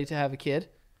be ready to have a kid.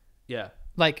 Yeah.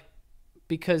 Like,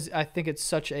 because I think it's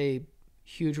such a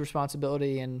huge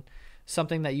responsibility and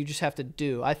something that you just have to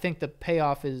do. I think the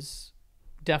payoff is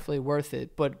definitely worth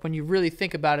it. But when you really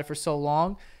think about it for so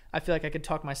long, I feel like I could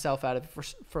talk myself out of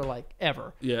it for like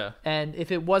ever. Yeah. And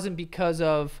if it wasn't because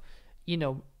of, you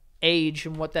know, age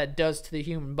and what that does to the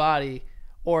human body,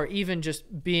 or even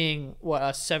just being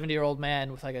a 70-year-old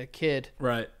man with like a kid,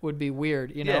 Right. would be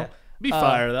weird, you know? Yeah. Be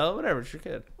fire though. Whatever. It's your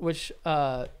kid. Which,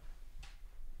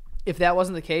 if that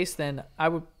wasn't the case, then I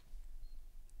would.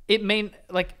 It may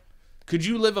like. Could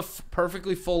you live a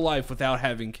perfectly full life without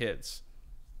having kids?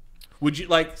 Would you,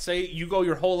 like, say you go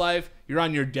your whole life, you're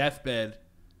on your deathbed,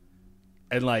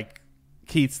 and like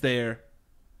Keith's there,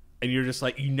 and you're just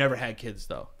like, you never had kids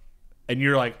though, and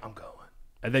you're like, I'm going,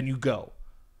 and then you go.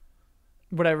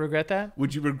 Would I regret that?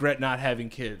 Would you regret not having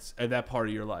kids at that part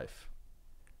of your life?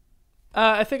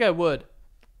 I think I would.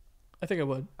 I think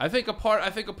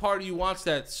a part of you wants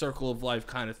that circle of life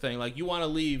kind of thing. Like, you want to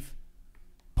leave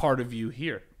part of you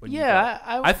here. When Yeah,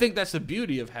 you go. I think that's the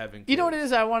beauty of having kids. You know what it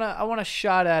is? I want a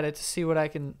shot at it to see what I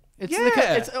can. It's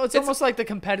Yeah. it's almost like the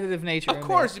competitive nature. Of in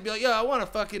course, me. you'd be like, yeah, I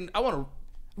want to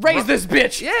Raise this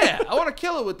bitch. yeah, I want to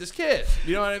kill it with this kid.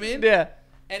 You know what I mean? Yeah.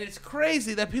 And it's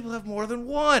crazy that people have more than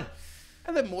one,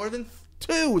 and then more than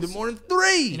two, then more than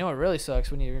three. You know what really sucks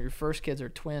when your first kids are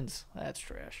twins. That's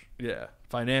trash. Yeah,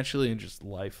 financially and just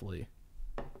lifely.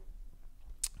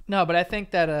 No, but I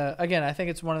think that again, I think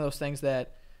it's one of those things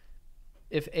that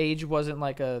if age wasn't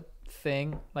like a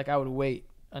thing, like I would wait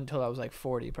until I was like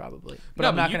 40 probably. But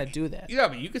I'm not going to do that. Yeah,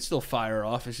 but you could still fire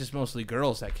off. It's just mostly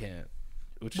girls that can't.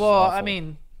 Which Well, is awful. I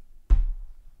mean,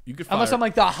 you could fire. unless I'm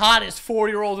like the hottest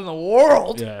 40-year-old in the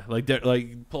world. Yeah, like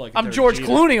pull like. I'm George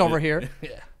Clooney over here,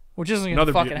 Yeah, which isn't going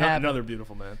to fucking happen. another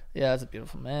beautiful man. Yeah, that's a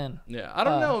beautiful man. Yeah, I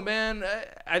don't know, man.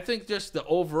 I think just the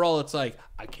overall, it's like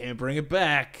I can't bring it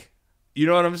back. You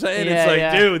know what I'm saying? Yeah, it's like,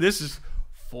 yeah. dude, this is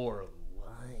for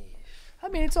life. I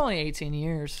mean, it's only 18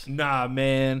 years. Nah,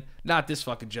 man, not this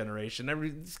fucking generation.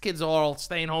 These kids are all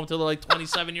staying home till they're like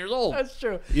 27 years old. That's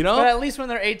true. You know? But at least when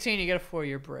they're 18, you get a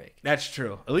 4-year break. That's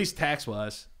true. At least tax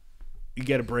wise, you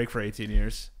get a break for 18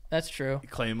 years. That's true. You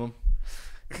claim them.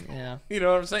 Yeah. You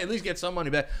know what I'm saying? At least get some money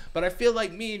back. But I feel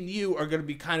like me and you are going to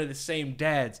be kind of the same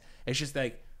dads. It's just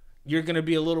like you're going to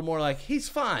be a little more like, he's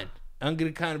fine. I'm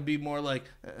going to kind of be more like,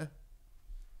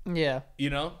 Yeah. you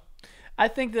know? I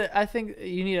think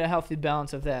you need a healthy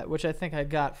balance of that, which I think I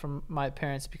got from my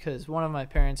parents, because one of my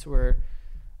parents were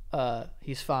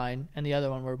he's fine, and the other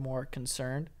one were more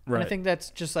concerned. Right. And I think that's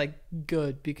just like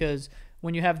good, because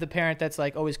when you have the parent that's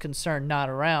like always concerned not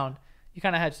around, you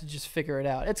kind of have to just figure it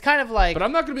out. It's kind of like, But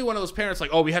I'm not going to be one of those parents like,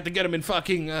 oh, we have to get him in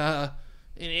fucking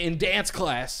in dance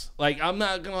class. Like, I'm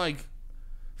not going to like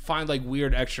find like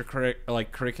weird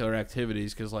curricular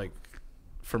activities because like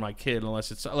for my kid,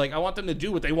 unless it's like I want them to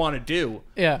do what they want to do.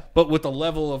 yeah, But with the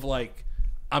level of like,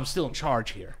 I'm still in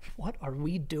charge here. what are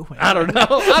we doing? I don't know.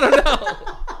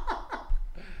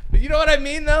 But you know what I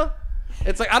mean, though?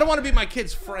 It's like, I don't want to be my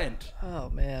kid's friend. Oh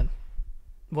man,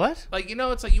 what? Like, you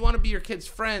know, it's like you want to be your kid's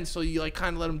friend, so you like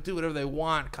kind of let them do whatever they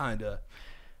want, kind of.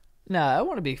 Nah, I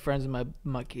want to be friends with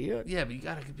my kid. Yeah, but you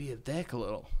gotta be a dick a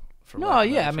little. No,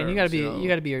 yeah, I mean you gotta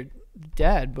be your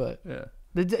dad, but Yeah.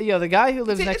 the guy who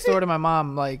lives next door to my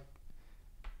mom, like,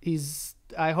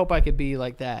 I hope I could be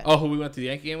like that. Oh, who we went to the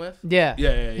Yankee game with? Yeah.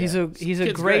 Yeah. He's a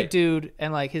Kid's great dude,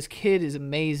 and like his kid is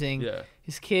amazing. Yeah.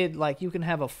 His kid, like, you can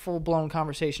have a full blown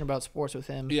conversation about sports with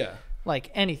him. Yeah. Like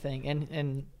anything,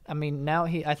 and I mean now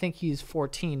I think he's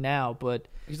 14 now, but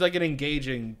He's like an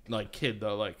engaging like kid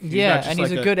though, like he's yeah, not just and he's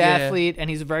like a good yeah. athlete, and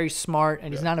he's very smart,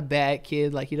 and he's Yeah. not a bad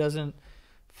kid. Like, he doesn't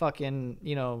fucking,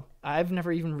 you know, I've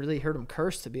never even really heard him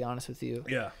curse, to be honest with you.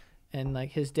 Yeah. And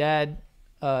like his dad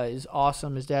is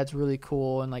awesome. His dad's really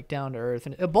cool and like down to earth,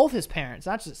 and both his parents,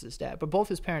 not just his dad, but both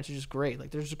his parents are just great. Like,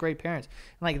 they're just great parents,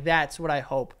 and like that's what I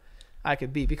hope I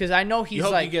could be, because I know he's You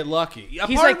hope like you get lucky. he's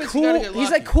like cool. He's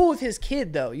like cool with his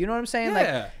kid, though. You know what I'm saying?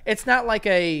 Yeah. Like, it's not like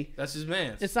That's his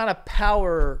man. it's not a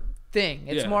power thing.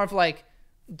 It's Yeah. more of like,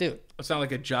 dude, It's not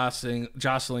like a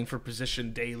jostling for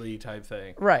position daily type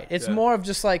thing. right? It's Yeah. more of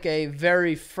just like a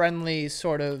very friendly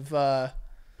sort of. I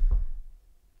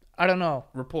don't know.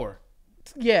 Rapport.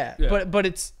 Yeah, Yeah. but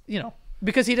it's, you know,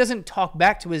 because he doesn't talk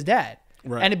back to his dad,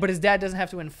 Right. but his dad doesn't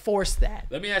have to enforce that.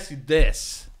 Let me ask you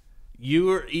this.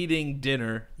 You are eating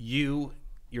dinner, you,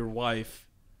 your wife,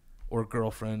 or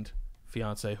girlfriend,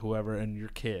 fiance, whoever, and your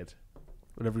kid,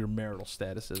 whatever your marital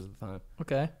status is at the time.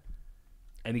 Okay.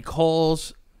 And he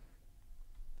calls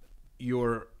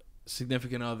your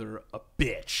significant other a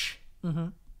bitch. Mm-hmm.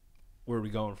 Where are we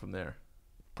going from there?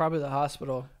 Probably the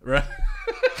hospital. Right?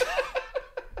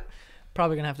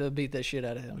 Probably gonna have to beat that shit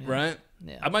out of him. Yeah. Right?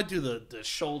 Yeah. I might do the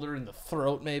shoulder and the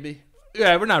throat, maybe.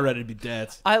 Yeah, we're not ready to be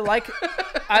dads. I like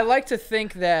to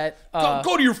think that.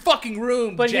 Go to your fucking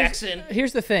room, But Jackson.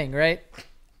 Here's the thing, right?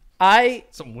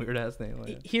 Some weird ass name.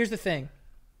 Like Here's the thing.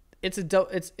 It's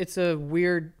a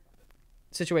weird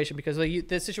situation because like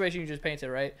the situation you just painted,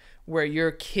 right? Where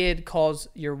your kid calls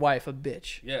your wife a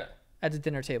bitch. Yeah. At the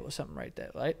dinner table or something right there,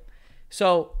 right?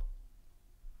 So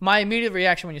my immediate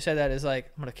reaction when you said that is like,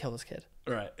 I'm going to kill this kid.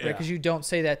 Right. Yeah. Because you don't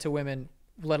say that to women,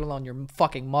 let alone your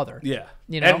fucking mother. Yeah.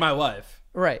 You know? And my wife.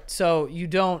 Right. So you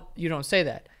don't say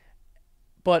that.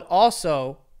 But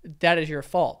also, that is your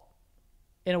fault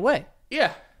in a way.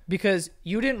 Yeah. Because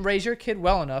you didn't raise your kid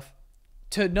well enough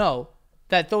to know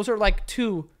that those are like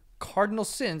two cardinal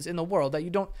sins in the world, that you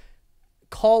don't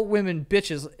call women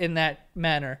bitches in that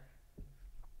manner.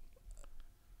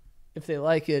 If they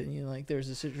like it and you like, there's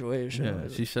a situation.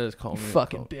 Yeah, she says, "Call me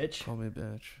fucking bitch." Call me a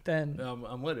bitch. Then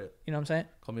I'm with it. You know what I'm saying?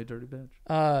 Call me a dirty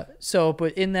bitch. So,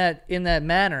 but in that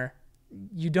manner,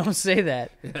 you don't say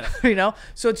that. Yeah. You know.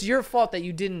 So it's your fault that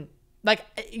you didn't like.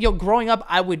 Growing up,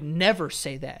 I would never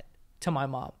say that to my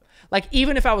mom. Like,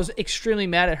 even if I was extremely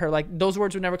mad at her, like those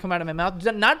words would never come out of my mouth.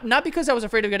 Not because I was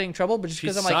afraid of getting in trouble, but just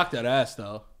because I'm like, sucked that ass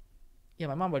though. Yeah,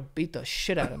 my mom would beat the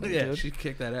shit out of me. Yeah, dude. she'd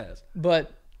kick that ass.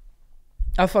 But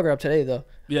I'll fuck her up today, though.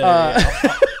 Yeah.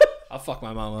 I'll fuck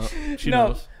my mom up. She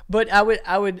knows. But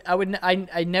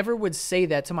I never would say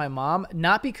that to my mom,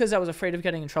 not because I was afraid of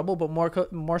getting in trouble, but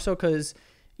more so because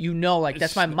like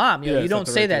that's my mom. You don't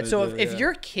say that. So if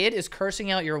your kid is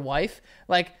cursing out your wife,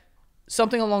 like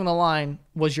something along the line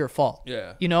was your fault.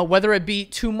 Yeah. Whether it be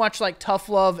too much like tough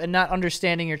love and not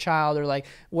understanding your child or like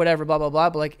whatever, blah, blah, blah.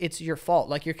 But like, it's your fault.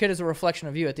 Like your kid is a reflection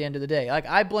of you at the end of the day. Like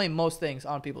I blame most things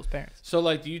on people's parents. So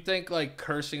like, do you think like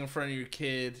cursing in front of your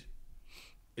kid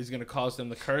is going to cause them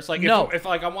to curse? Like no. if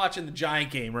like I'm watching the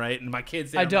Giant game, right? And my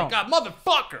kid's there, I don't. Like, God,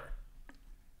 motherfucker.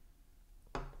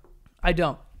 I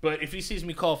don't. But if he sees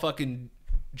me call fucking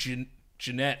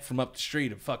Jeanette from up the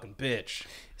street a fucking bitch.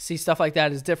 See, stuff like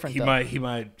that is different. He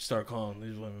might start calling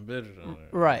these women bitches.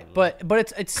 Right, but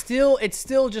it's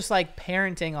still just like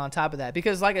parenting on top of that,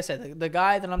 because like I said, the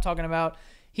guy that I'm talking about,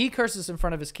 he curses in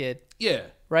front of his kid. Yeah.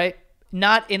 Right.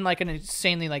 Not in like an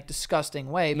insanely like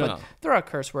disgusting way, but there are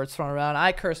curse words thrown around.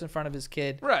 I curse in front of his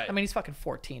kid. Right. I mean, he's fucking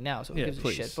 14 now, so who gives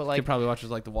a shit? But like, he probably watches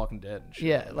like The Walking Dead. And shit.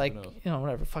 Yeah, like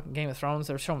whatever. Fucking Game of Thrones.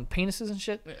 They're showing penises and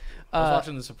shit. Yeah. I was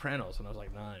watching The Sopranos when I was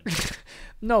like 9.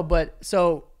 No, but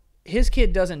so his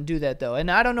kid doesn't do that though, and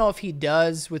I don't know if he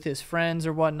does with his friends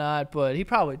or whatnot, but he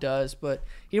probably does. But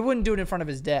he wouldn't do it in front of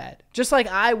his dad, just like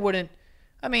I wouldn't.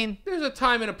 I mean, there's a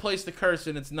time and a place to curse,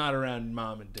 and it's not around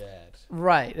mom and dad.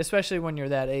 Right, especially when you're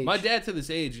that age. My dad to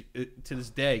this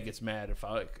day gets mad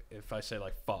if I say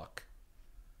like fuck.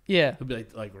 Yeah. He'll be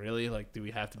like really? Like, do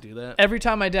we have to do that? Every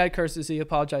time my dad curses, he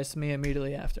apologizes to me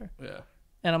immediately after. Yeah.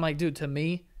 And I'm like, dude, to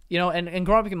me, and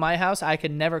growing up in my house, I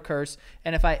could never curse.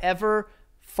 And if I ever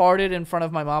farted in front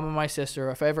of my mom and my sister,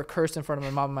 or if I ever cursed in front of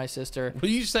my mom and my sister.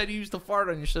 Well, you said you used to fart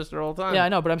on your sister all the time. Yeah, I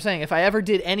know, but I'm saying if I ever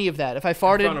did any of that, if I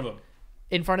farted in front of him.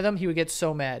 In front of them, he would get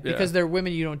so mad because they're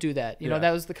women. You don't do that. You know,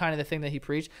 that was the kind of the thing that he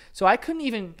preached. So I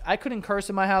couldn't curse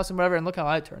in my house and whatever. And look how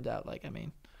I turned out. Like, I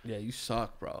mean, yeah, you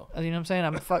suck, bro. You know what I'm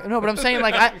saying? No, but I'm saying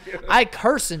like I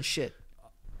curse and shit.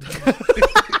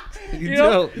 You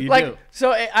do.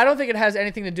 So I don't think it has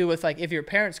anything to do with like if your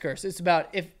parents curse. It's about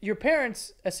if your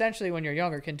parents essentially when you're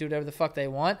younger can do whatever the fuck they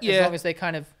want as long as they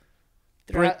kind of.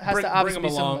 Bring them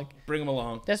along. Bring them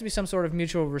along. There has to be some sort of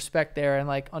mutual respect there and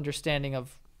like understanding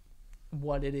of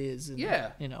what it is and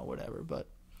whatever, but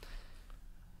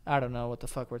I don't know what the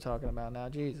fuck we're talking about now.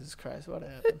 Jesus Christ, what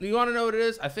happened? You want to know what it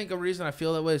is? I think a reason I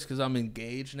feel that way is because I'm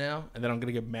engaged now, and then I'm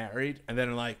gonna get married, and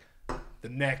then like the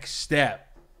next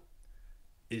step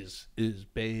is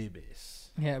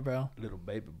babies. Yeah, bro. Little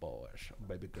baby boys,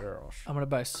 baby girls. I'm gonna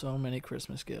buy so many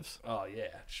Christmas gifts. Oh yeah,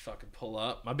 just fucking pull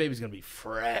up. My baby's gonna be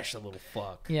fresh, a little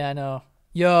fuck. Yeah, I know.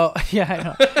 Yo, yeah, I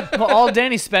know. Well, all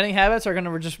Danny's spending habits are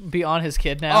gonna just be on his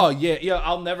kid now. Oh yeah.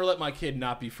 I'll never let my kid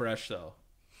not be fresh though.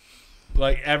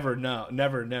 Like ever, no,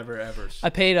 never, ever. I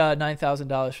paid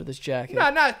 $9,000 for this jacket.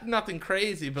 No, nothing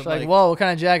crazy, but like, whoa, what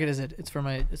kind of jacket is it? It's for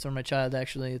my child.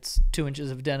 Actually, it's 2 inches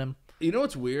of denim. You know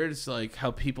what's weird? It's like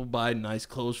how people buy nice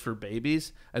clothes for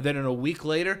babies, and then in a week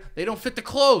later, they don't fit the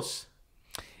clothes.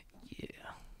 Yeah.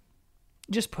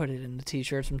 Just put it in the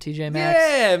t-shirts from TJ Maxx.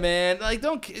 Yeah, man. Like,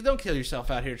 don't kill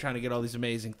yourself out here tring to get all these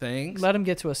amazing things. Let him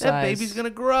get to a size. That baby's gonna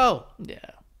grow. Yeah.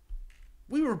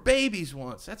 We were babies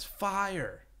once. That's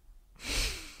fire.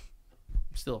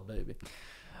 I'm still a baby.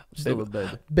 Still a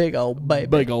baby. Big old baby.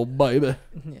 Big old baby.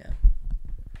 Yeah.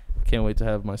 Can't wait to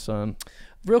have my son.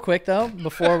 Real quick though,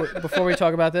 before we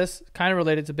talk about this, kind of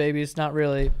related to babies, not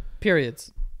really.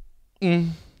 Periods.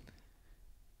 The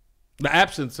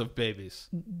absence of babies.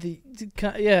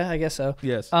 Yeah, I guess so.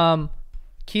 Yes.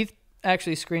 Keith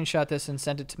actually screenshot this and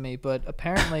sent it to me, but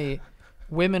apparently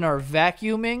women are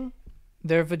vacuuming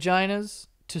their vaginas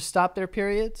to stop their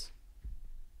periods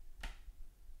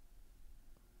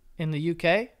in the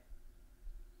UK.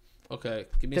 Okay,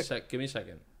 give me a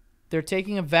second. They're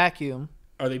taking a vacuum.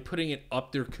 Are they putting it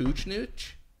up their cooch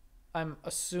nooch? I'm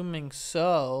assuming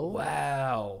so.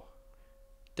 Wow.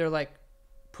 They're like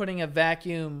putting a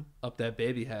vacuum Up that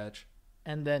baby hatch.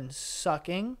 and then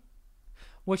sucking,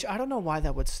 which I don't know why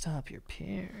that would stop your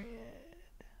period.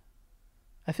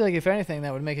 I feel like if anything,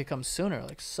 that would make it come sooner.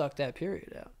 Like suck that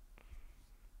period out.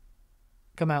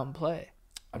 Come out and play.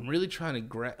 I'm really trying to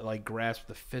grasp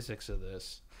the physics of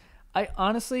this. I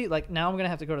honestly, like, now I'm going to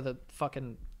have to go to the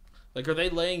fucking... Like, are they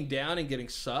laying down and getting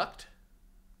sucked?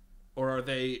 Or are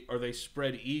they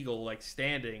spread eagle, like,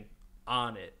 standing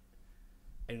on it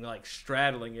and, like,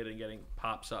 straddling it and getting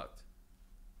pop sucked?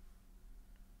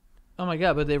 Oh, my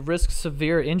God, but they risk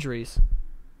severe injuries.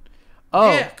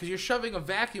 Oh. Yeah, because you're shoving a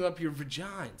vacuum up your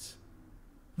vagines.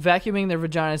 Vacuuming their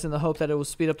vaginas in the hope that it will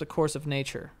speed up the course of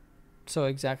nature. So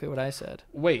exactly what I said.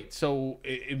 Wait, so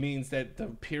it means that the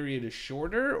period is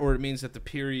shorter, or it means that the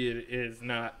period is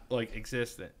not, like,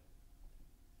 existent?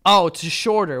 Oh, it's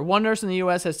shorter. One nurse in the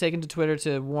U.S. has taken to Twitter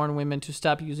to warn women to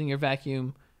stop using your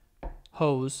vacuum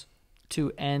hose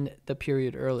to end the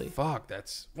period early. Fuck,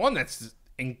 that's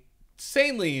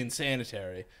insanely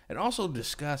insanitary and also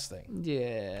disgusting.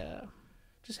 Yeah.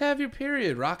 Just have your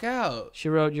period, rock out. She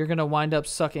wrote, "You're going to wind up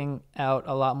sucking out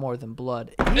a lot more than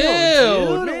blood." Ew, Ew,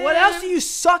 dude. man. What else are you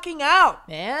sucking out,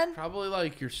 man? Probably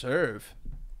like your serve.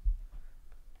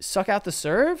 Suck out the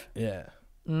serve? Yeah.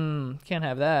 Can't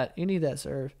have that. You need that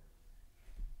serve.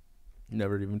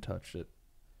 Never even touched it.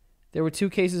 There were 2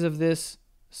 cases of this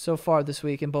so far this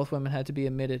week, and both women had to be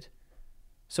admitted.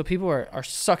 So people are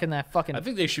sucking that fucking... I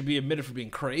think they should be admitted for being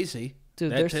crazy.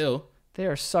 Dude, that too. They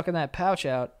are sucking that pouch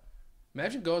out.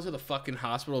 Imagine going to the fucking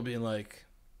hospital being like,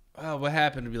 "Oh, what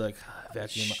happened?" To be like,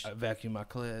 I vacuum my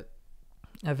clit.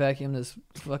 I vacuumed this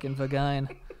fucking vagina.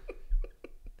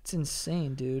 It's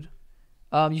insane, dude.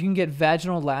 You can get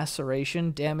vaginal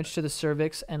laceration, damage to the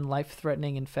cervix, and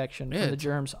life-threatening infection from the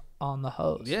germs on the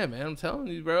hose. Yeah, man, I'm telling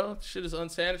you, bro. Shit is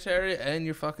unsanitary, and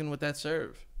you're fucking with that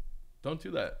serve. Don't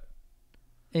do that.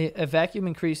 A vacuum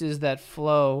increases that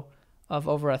flow of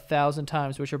over 1,000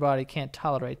 times, which your body can't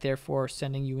tolerate, therefore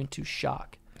sending you into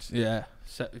shock. Yeah,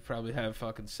 you probably have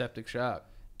fucking septic shock.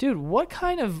 Dude, what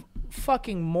kind of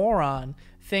fucking moron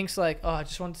thinks like, oh, I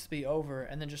just want this to be over,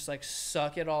 and then just like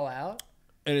suck it all out?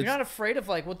 And You're not afraid of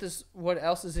like what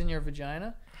else is in your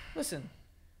vagina? Listen,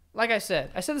 like I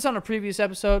said this on a previous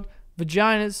episode.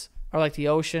 Vaginas are like the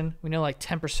ocean. We know like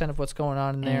 10% of what's going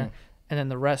on in there, and then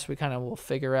the rest we kind of will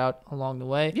figure out along the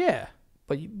way. Yeah.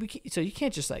 But so you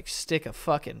can't just like stick a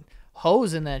fucking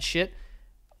hose in that shit.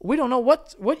 We don't know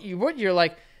what you're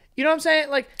like. You know what I'm saying?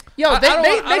 Like, yo,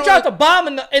 they dropped a bomb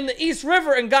in the East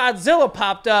River and Godzilla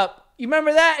popped up. You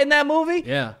remember that in that movie?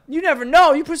 Yeah. You never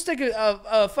know. You stick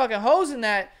a fucking hose in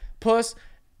that puss.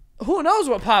 Who knows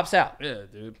what pops out? Yeah,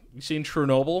 dude. You seen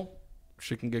Chernobyl?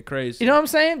 Shit can get crazy. You know what I'm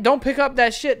saying? Don't pick up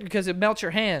that shit because it melts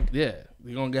your hand. Yeah.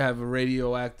 You're going to have a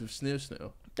radioactive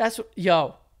snoo. That's what,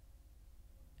 yo.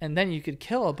 And then you could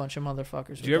kill a bunch of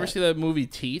motherfuckers. Did you ever see that movie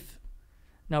Teeth?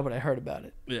 No, but I heard about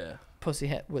it. Yeah. Pussy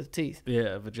head with teeth.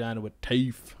 Yeah, vagina with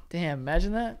teeth. Damn,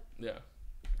 imagine that. Yeah.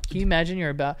 Can you imagine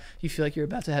you feel like you're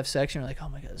about to have sex and you're like, oh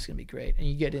my God, this is going to be great. And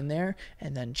you get in there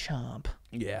and then chomps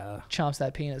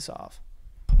that penis off.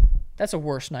 That's a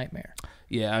worse nightmare.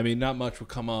 Yeah, I mean, not much would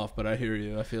come off, but I hear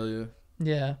you. I feel you.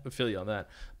 Yeah. I feel you on that.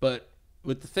 But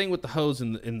with the thing with the hose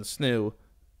in the snoo,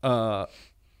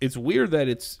 it's weird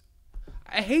that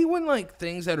I hate when like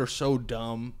things that are so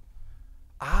dumb,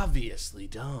 obviously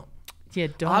dumb. Yeah,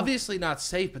 obviously not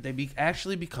safe, but they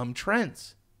actually become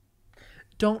trends.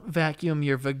 Don't vacuum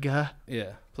your vaga.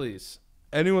 Yeah, please.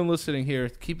 Anyone listening here,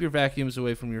 keep your vacuums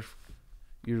away from your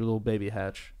little baby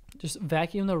hatch. Just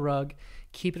vacuum the rug,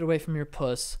 keep it away from your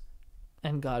puss,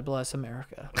 and God bless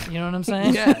America. You know what I'm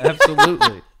saying? Yeah,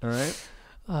 absolutely. All right.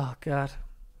 Oh God.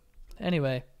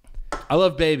 Anyway, I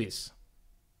love babies.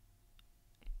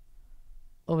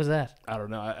 what was that? I don't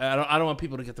know. I don't want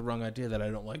people to get the wrong idea that I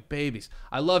don't like babies.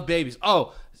 I love babies.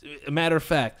 Oh, a matter of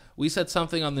fact, we said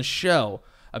something on the show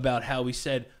about how we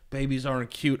said babies aren't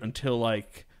cute until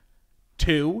like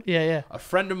 2. Yeah. A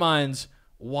friend of mine's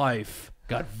wife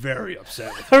got very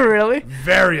upset with Oh, really?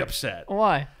 Very upset.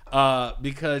 Why?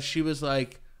 Because she was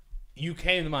like, you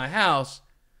came to my house,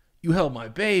 you held my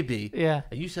baby, Yeah.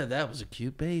 and you said that was a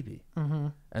cute baby. Mm-hmm.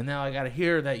 And now I got to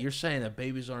hear that you're saying that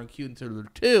babies aren't cute until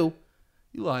they're 2.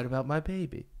 You lied about my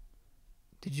baby.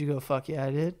 Did you go, fuck yeah,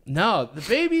 I did? No, the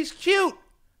baby's cute.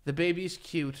 The baby's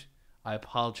cute I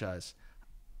apologize.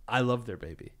 I love their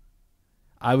baby.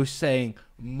 I was saying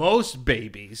most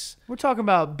babies. We're talking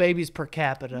about babies per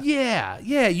capita. Yeah.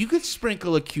 You could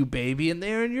sprinkle a cute baby in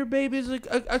there, and your baby's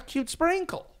a cute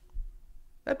sprinkle.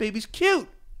 That baby's cute.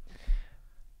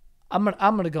 I'm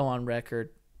gonna go on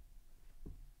record.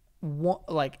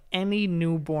 Like any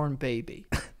newborn baby.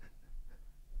 Let's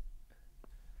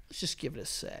just give it a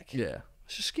sec. Yeah.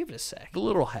 Let's just give it a sec. The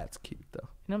little hat's cute, though. You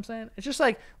know what I'm saying? It's just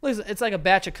like, listen, it's like a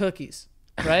batch of cookies,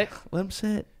 right? Let him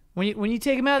sit. When you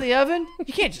take them out of the oven,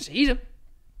 you can't just eat them.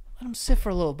 Let them sit for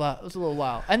a little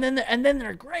while, and then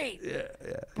they're great. Yeah.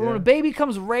 But when a baby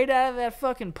comes right out of that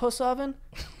fucking puss oven,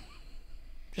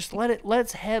 just let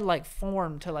its head like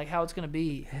form to like how it's gonna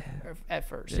be at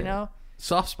first. You know,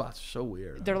 Soft spots are so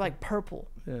weird. they're like purple.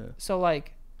 Yeah. So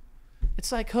like,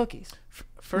 it's like cookies.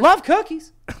 First, Love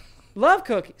cookies. Love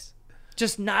cookies.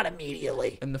 Just not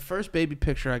immediately. and the first baby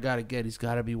picture I gotta get, he's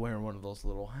gotta be wearing one of those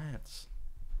little hats.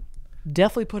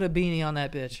 Definitely put a beanie on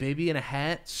that bitch. Baby in a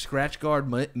hat, scratch guard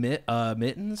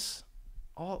mittens.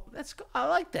 Oh, I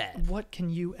like that. What can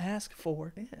you ask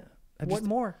for? Yeah. What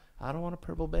more? I don't want a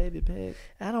purple baby pig.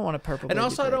 I don't want a purple. And baby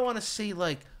also, I pig. don't want to see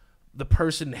like the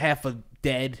person half of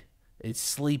dead, it's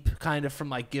sleep kind of from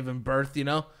like giving birth. You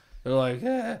know, they're like,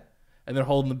 and they're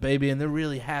holding the baby and they're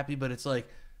really happy, but it's like,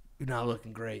 you're not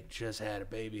looking great. Just had a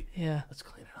baby. Yeah. Let's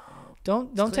clean it up.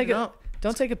 Don't clean take it it. up.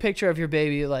 Don't take a picture of your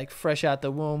baby like fresh out the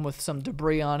womb with some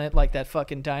debris on it, like that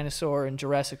fucking dinosaur in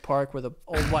Jurassic Park where the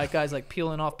old white guy's like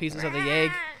peeling off pieces of the egg.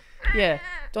 Yeah,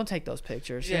 don't take those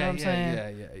pictures. You know what I'm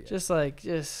saying? Yeah. Just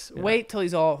wait till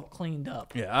he's all cleaned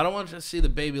up. Yeah, I don't want to see the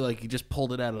baby like he just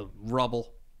pulled it out of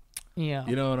rubble. Yeah.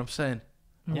 You know what I'm saying?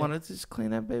 I want to just clean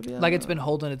that baby up. Like it's been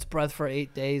holding its breath for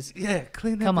 8 days. Yeah,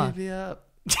 clean that Come on. baby up.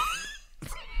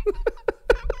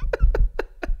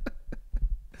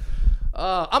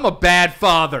 I'm a bad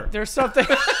father. There's something.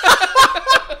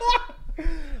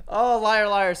 Oh, Liar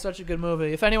Liar is such a good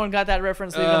movie. If anyone got that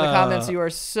reference, leave it in the comments. You are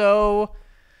so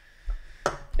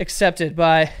accepted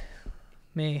by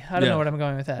me. I don't know what I'm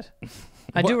going with that.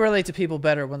 I do relate to people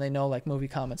better when they know like movie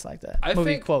comments like that.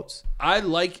 Movie quotes. I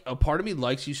like a part of me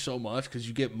likes you so much because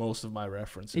you get most of my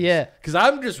references. Yeah. Because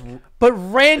I'm just But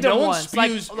random no one ones.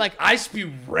 spews like I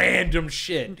spew random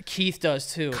shit Keith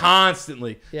does too.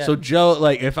 constantly. Yeah. So Joe,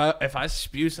 like if I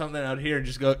spew something out here and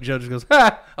Joe just goes,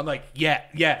 ha! I'm like,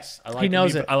 yes. I like He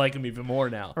knows him it. I like him even more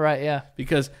now. Right, yeah.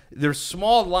 Because there's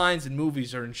small lines in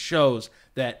movies or in shows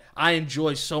that I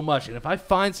enjoy so much. And if I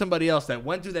find somebody else that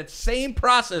went through that same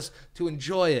process to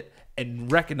enjoy it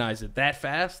and recognize it that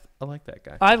fast, I like that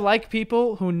guy. I like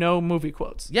people who know movie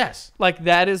quotes. Yes. Like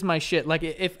that is my shit. Like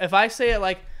if I say it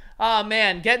like, oh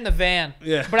man, get in the van.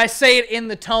 Yeah. But I say it in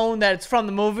the tone that it's from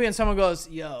the movie and someone goes,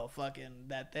 yo, fucking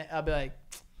that thing. I'll be like,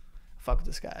 fuck with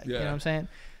this guy. Yeah. You know what I'm saying?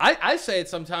 I say it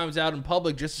sometimes out in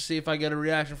public just to see if I get a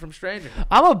reaction from strangers.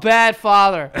 I'm a bad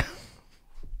father.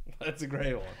 That's a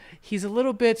great one. He's a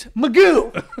little bit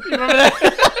Magoo. You remember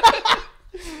that?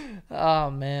 Oh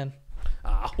man.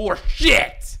 Horse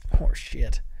shit. Horse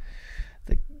shit.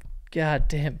 The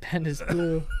goddamn pen is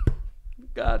blue.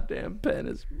 Goddamn pen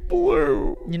is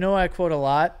blue. You know I quote a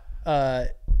lot? A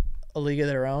League of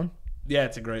Their Own. Yeah,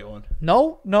 it's a great one.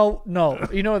 No.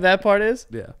 You know what that part is?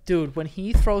 Yeah. Dude, when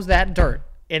he throws that dirt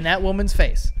in that woman's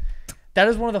face, that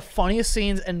is one of the funniest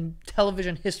scenes in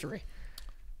television history.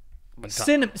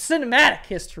 Cinematic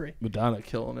history. Madonna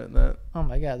killing it in that. Oh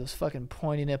my god, those fucking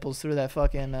pointy nipples through that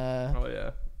fucking Oh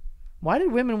yeah. Why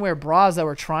did women wear bras that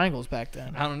were triangles back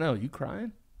then? I don't know. You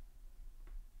crying?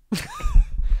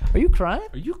 Are you crying?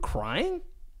 Are you crying?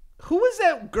 Who was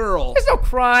that girl? There's no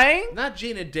crying. Not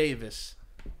Gina Davis.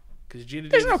 Because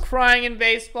There's no crying in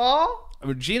baseball.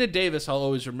 Gina Davis, I'll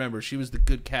always remember. She was the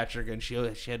good catcher, and she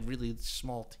had really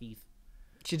small teeth.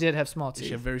 She did have small teeth.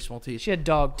 She had very small teeth. She had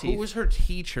dog teeth. Who was her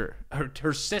teacher?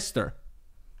 Her sister.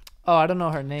 Oh, I don't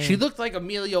know her name. She looked like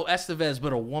Emilio Estevez,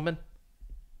 but a woman.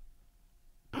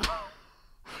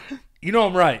 You know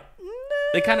I'm right.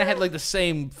 They kind of had like the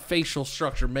same facial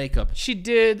structure, makeup. She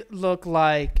did look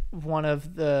like one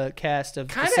of the cast of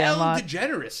Kind The of Ellen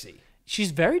Sandlot. DeGeneres-y, She's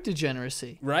very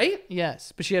degeneracy. right?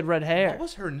 Yes, but she had red hair. What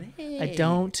was her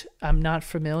name? I'm not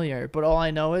familiar, but all I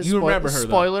know is You remember her, though.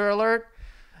 spoiler alert,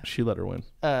 She let her win.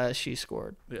 she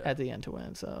scored at the end to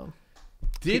win. So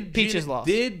Peaches lost.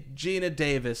 Did Gina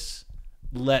Davis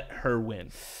let her win?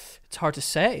 it's hard to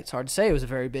say. It was a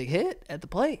very big hit at the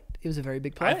plate. It was a very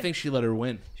big play. I think she let her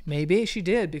win. Maybe she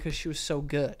did because she was so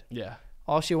good. Yeah.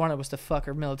 all she wanted was to fuck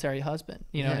her military husband.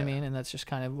 You know what I Yeah. mean? And that's just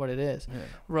kind of what it is. Yeah.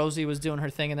 Rosie was doing her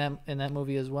thing in that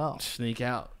movie as well. Sneak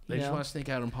out. They You just know? want to sneak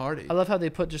out and party. I love how they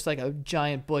put just like a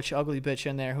giant butch ugly bitch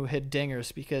in there who hit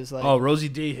dingers because like Oh, Rosie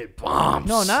D hit bombs.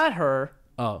 no, not her.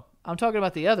 Oh. I'm talking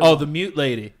about the other Oh, one. the mute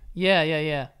lady.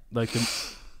 Yeah. Like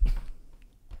the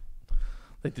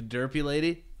derpy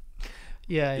lady.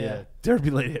 Yeah.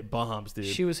 Derpy lady hit bombs, dude.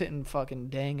 She was hitting fucking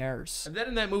dangers. And then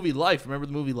in that movie Life, remember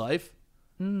the movie Life?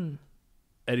 Mm.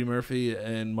 Eddie Murphy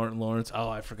and Martin Lawrence. Oh,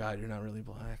 I forgot. You're not really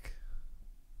black.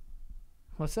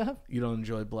 What's that? You don't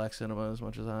enjoy black cinema as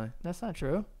much as I. That's not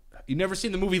true. You never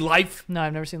seen the movie Life? No,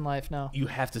 I've never seen Life. No, You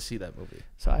have to see that movie.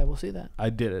 so I will see that. I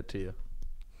did it to you.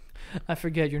 I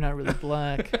forget you're not really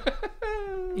black.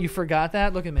 You forgot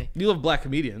that? Look at me. You love black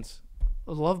comedians.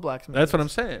 I love black comedians. That's what I'm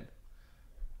saying.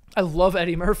 I love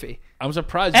Eddie Murphy I'm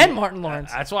surprised. and Martin Lawrence.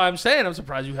 That's why I'm saying I'm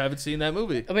surprised you haven't seen that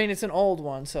movie. I mean, it's an old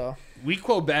one, so We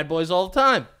quote Bad Boys all the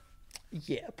time.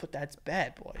 yeah, but that's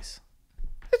Bad Boys.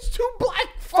 It's two black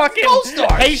Fucking gold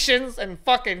stars. Haitians and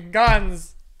fucking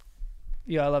guns.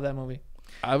 Yeah, I love that movie.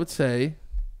 I would say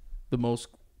the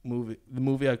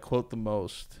movie I quote the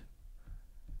most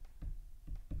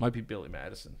might be Billy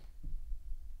Madison.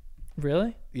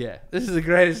 Really? Yeah, this is the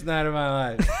greatest night of my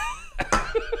life.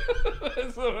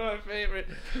 That's one of my favorite.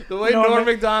 The way Norm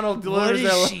Macdonald delivers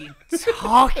that. she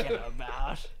talking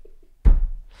about?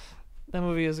 That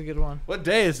movie is a good one. What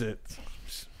day is it?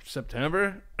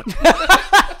 September?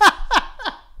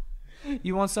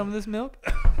 You want some of this milk?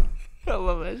 I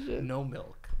love that shit. No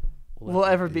milk Will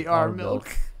ever be our milk.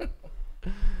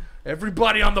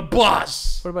 Everybody on the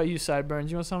bus. What about you, Sideburns?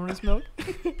 You want some of this milk?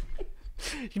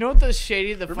 You know what the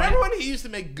Remember funny when he used to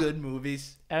make good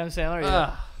movies? Adam Sandler?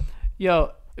 Yeah.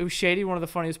 Yo, it was shady. One of the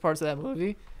funniest parts of that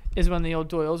movie is when the old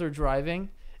Doyles are driving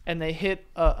and they hit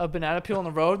a banana peel on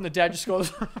the road, and the dad just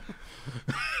goes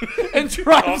and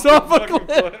drives off a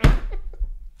cliff.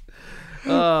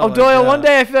 Oh, Doyle, one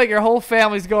day I feel like your whole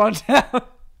family's going down.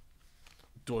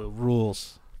 Doyle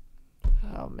rules.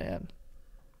 Oh man,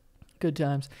 good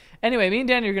times. Anyway, me and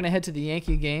Danny are gonna head to the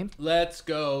Yankee game. Let's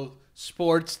go,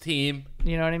 sports team.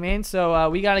 You know what I mean? So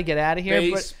we got to get out of here.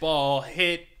 Baseball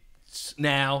hits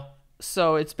now.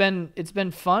 So it's been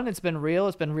fun. It's been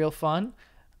real fun.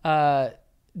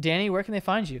 Danny, where can they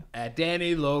find you? At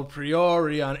Danny Lo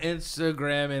Priori on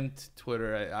Instagram and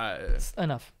Twitter.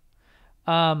 Enough.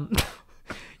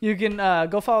 You can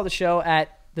go follow the show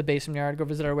at The Basement Yard. Go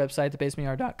visit our website,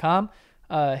 thebasementyard.com.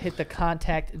 Hit the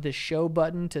contact the show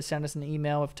button to send us an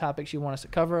email of topics you want us to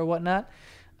cover or whatnot.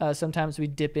 Sometimes we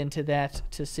dip into that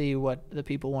to see what the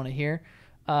people want to hear.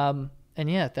 And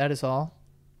yeah, that is all.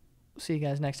 See you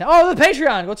guys next time. Oh, the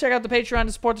Patreon. Go check out the Patreon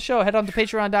to support the show. Head on to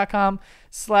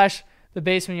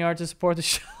patreon.com/thebasementyard to support the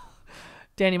show.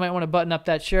 Danny might want to button up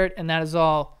that shirt. And that is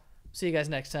all. See you guys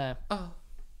next time. Oh.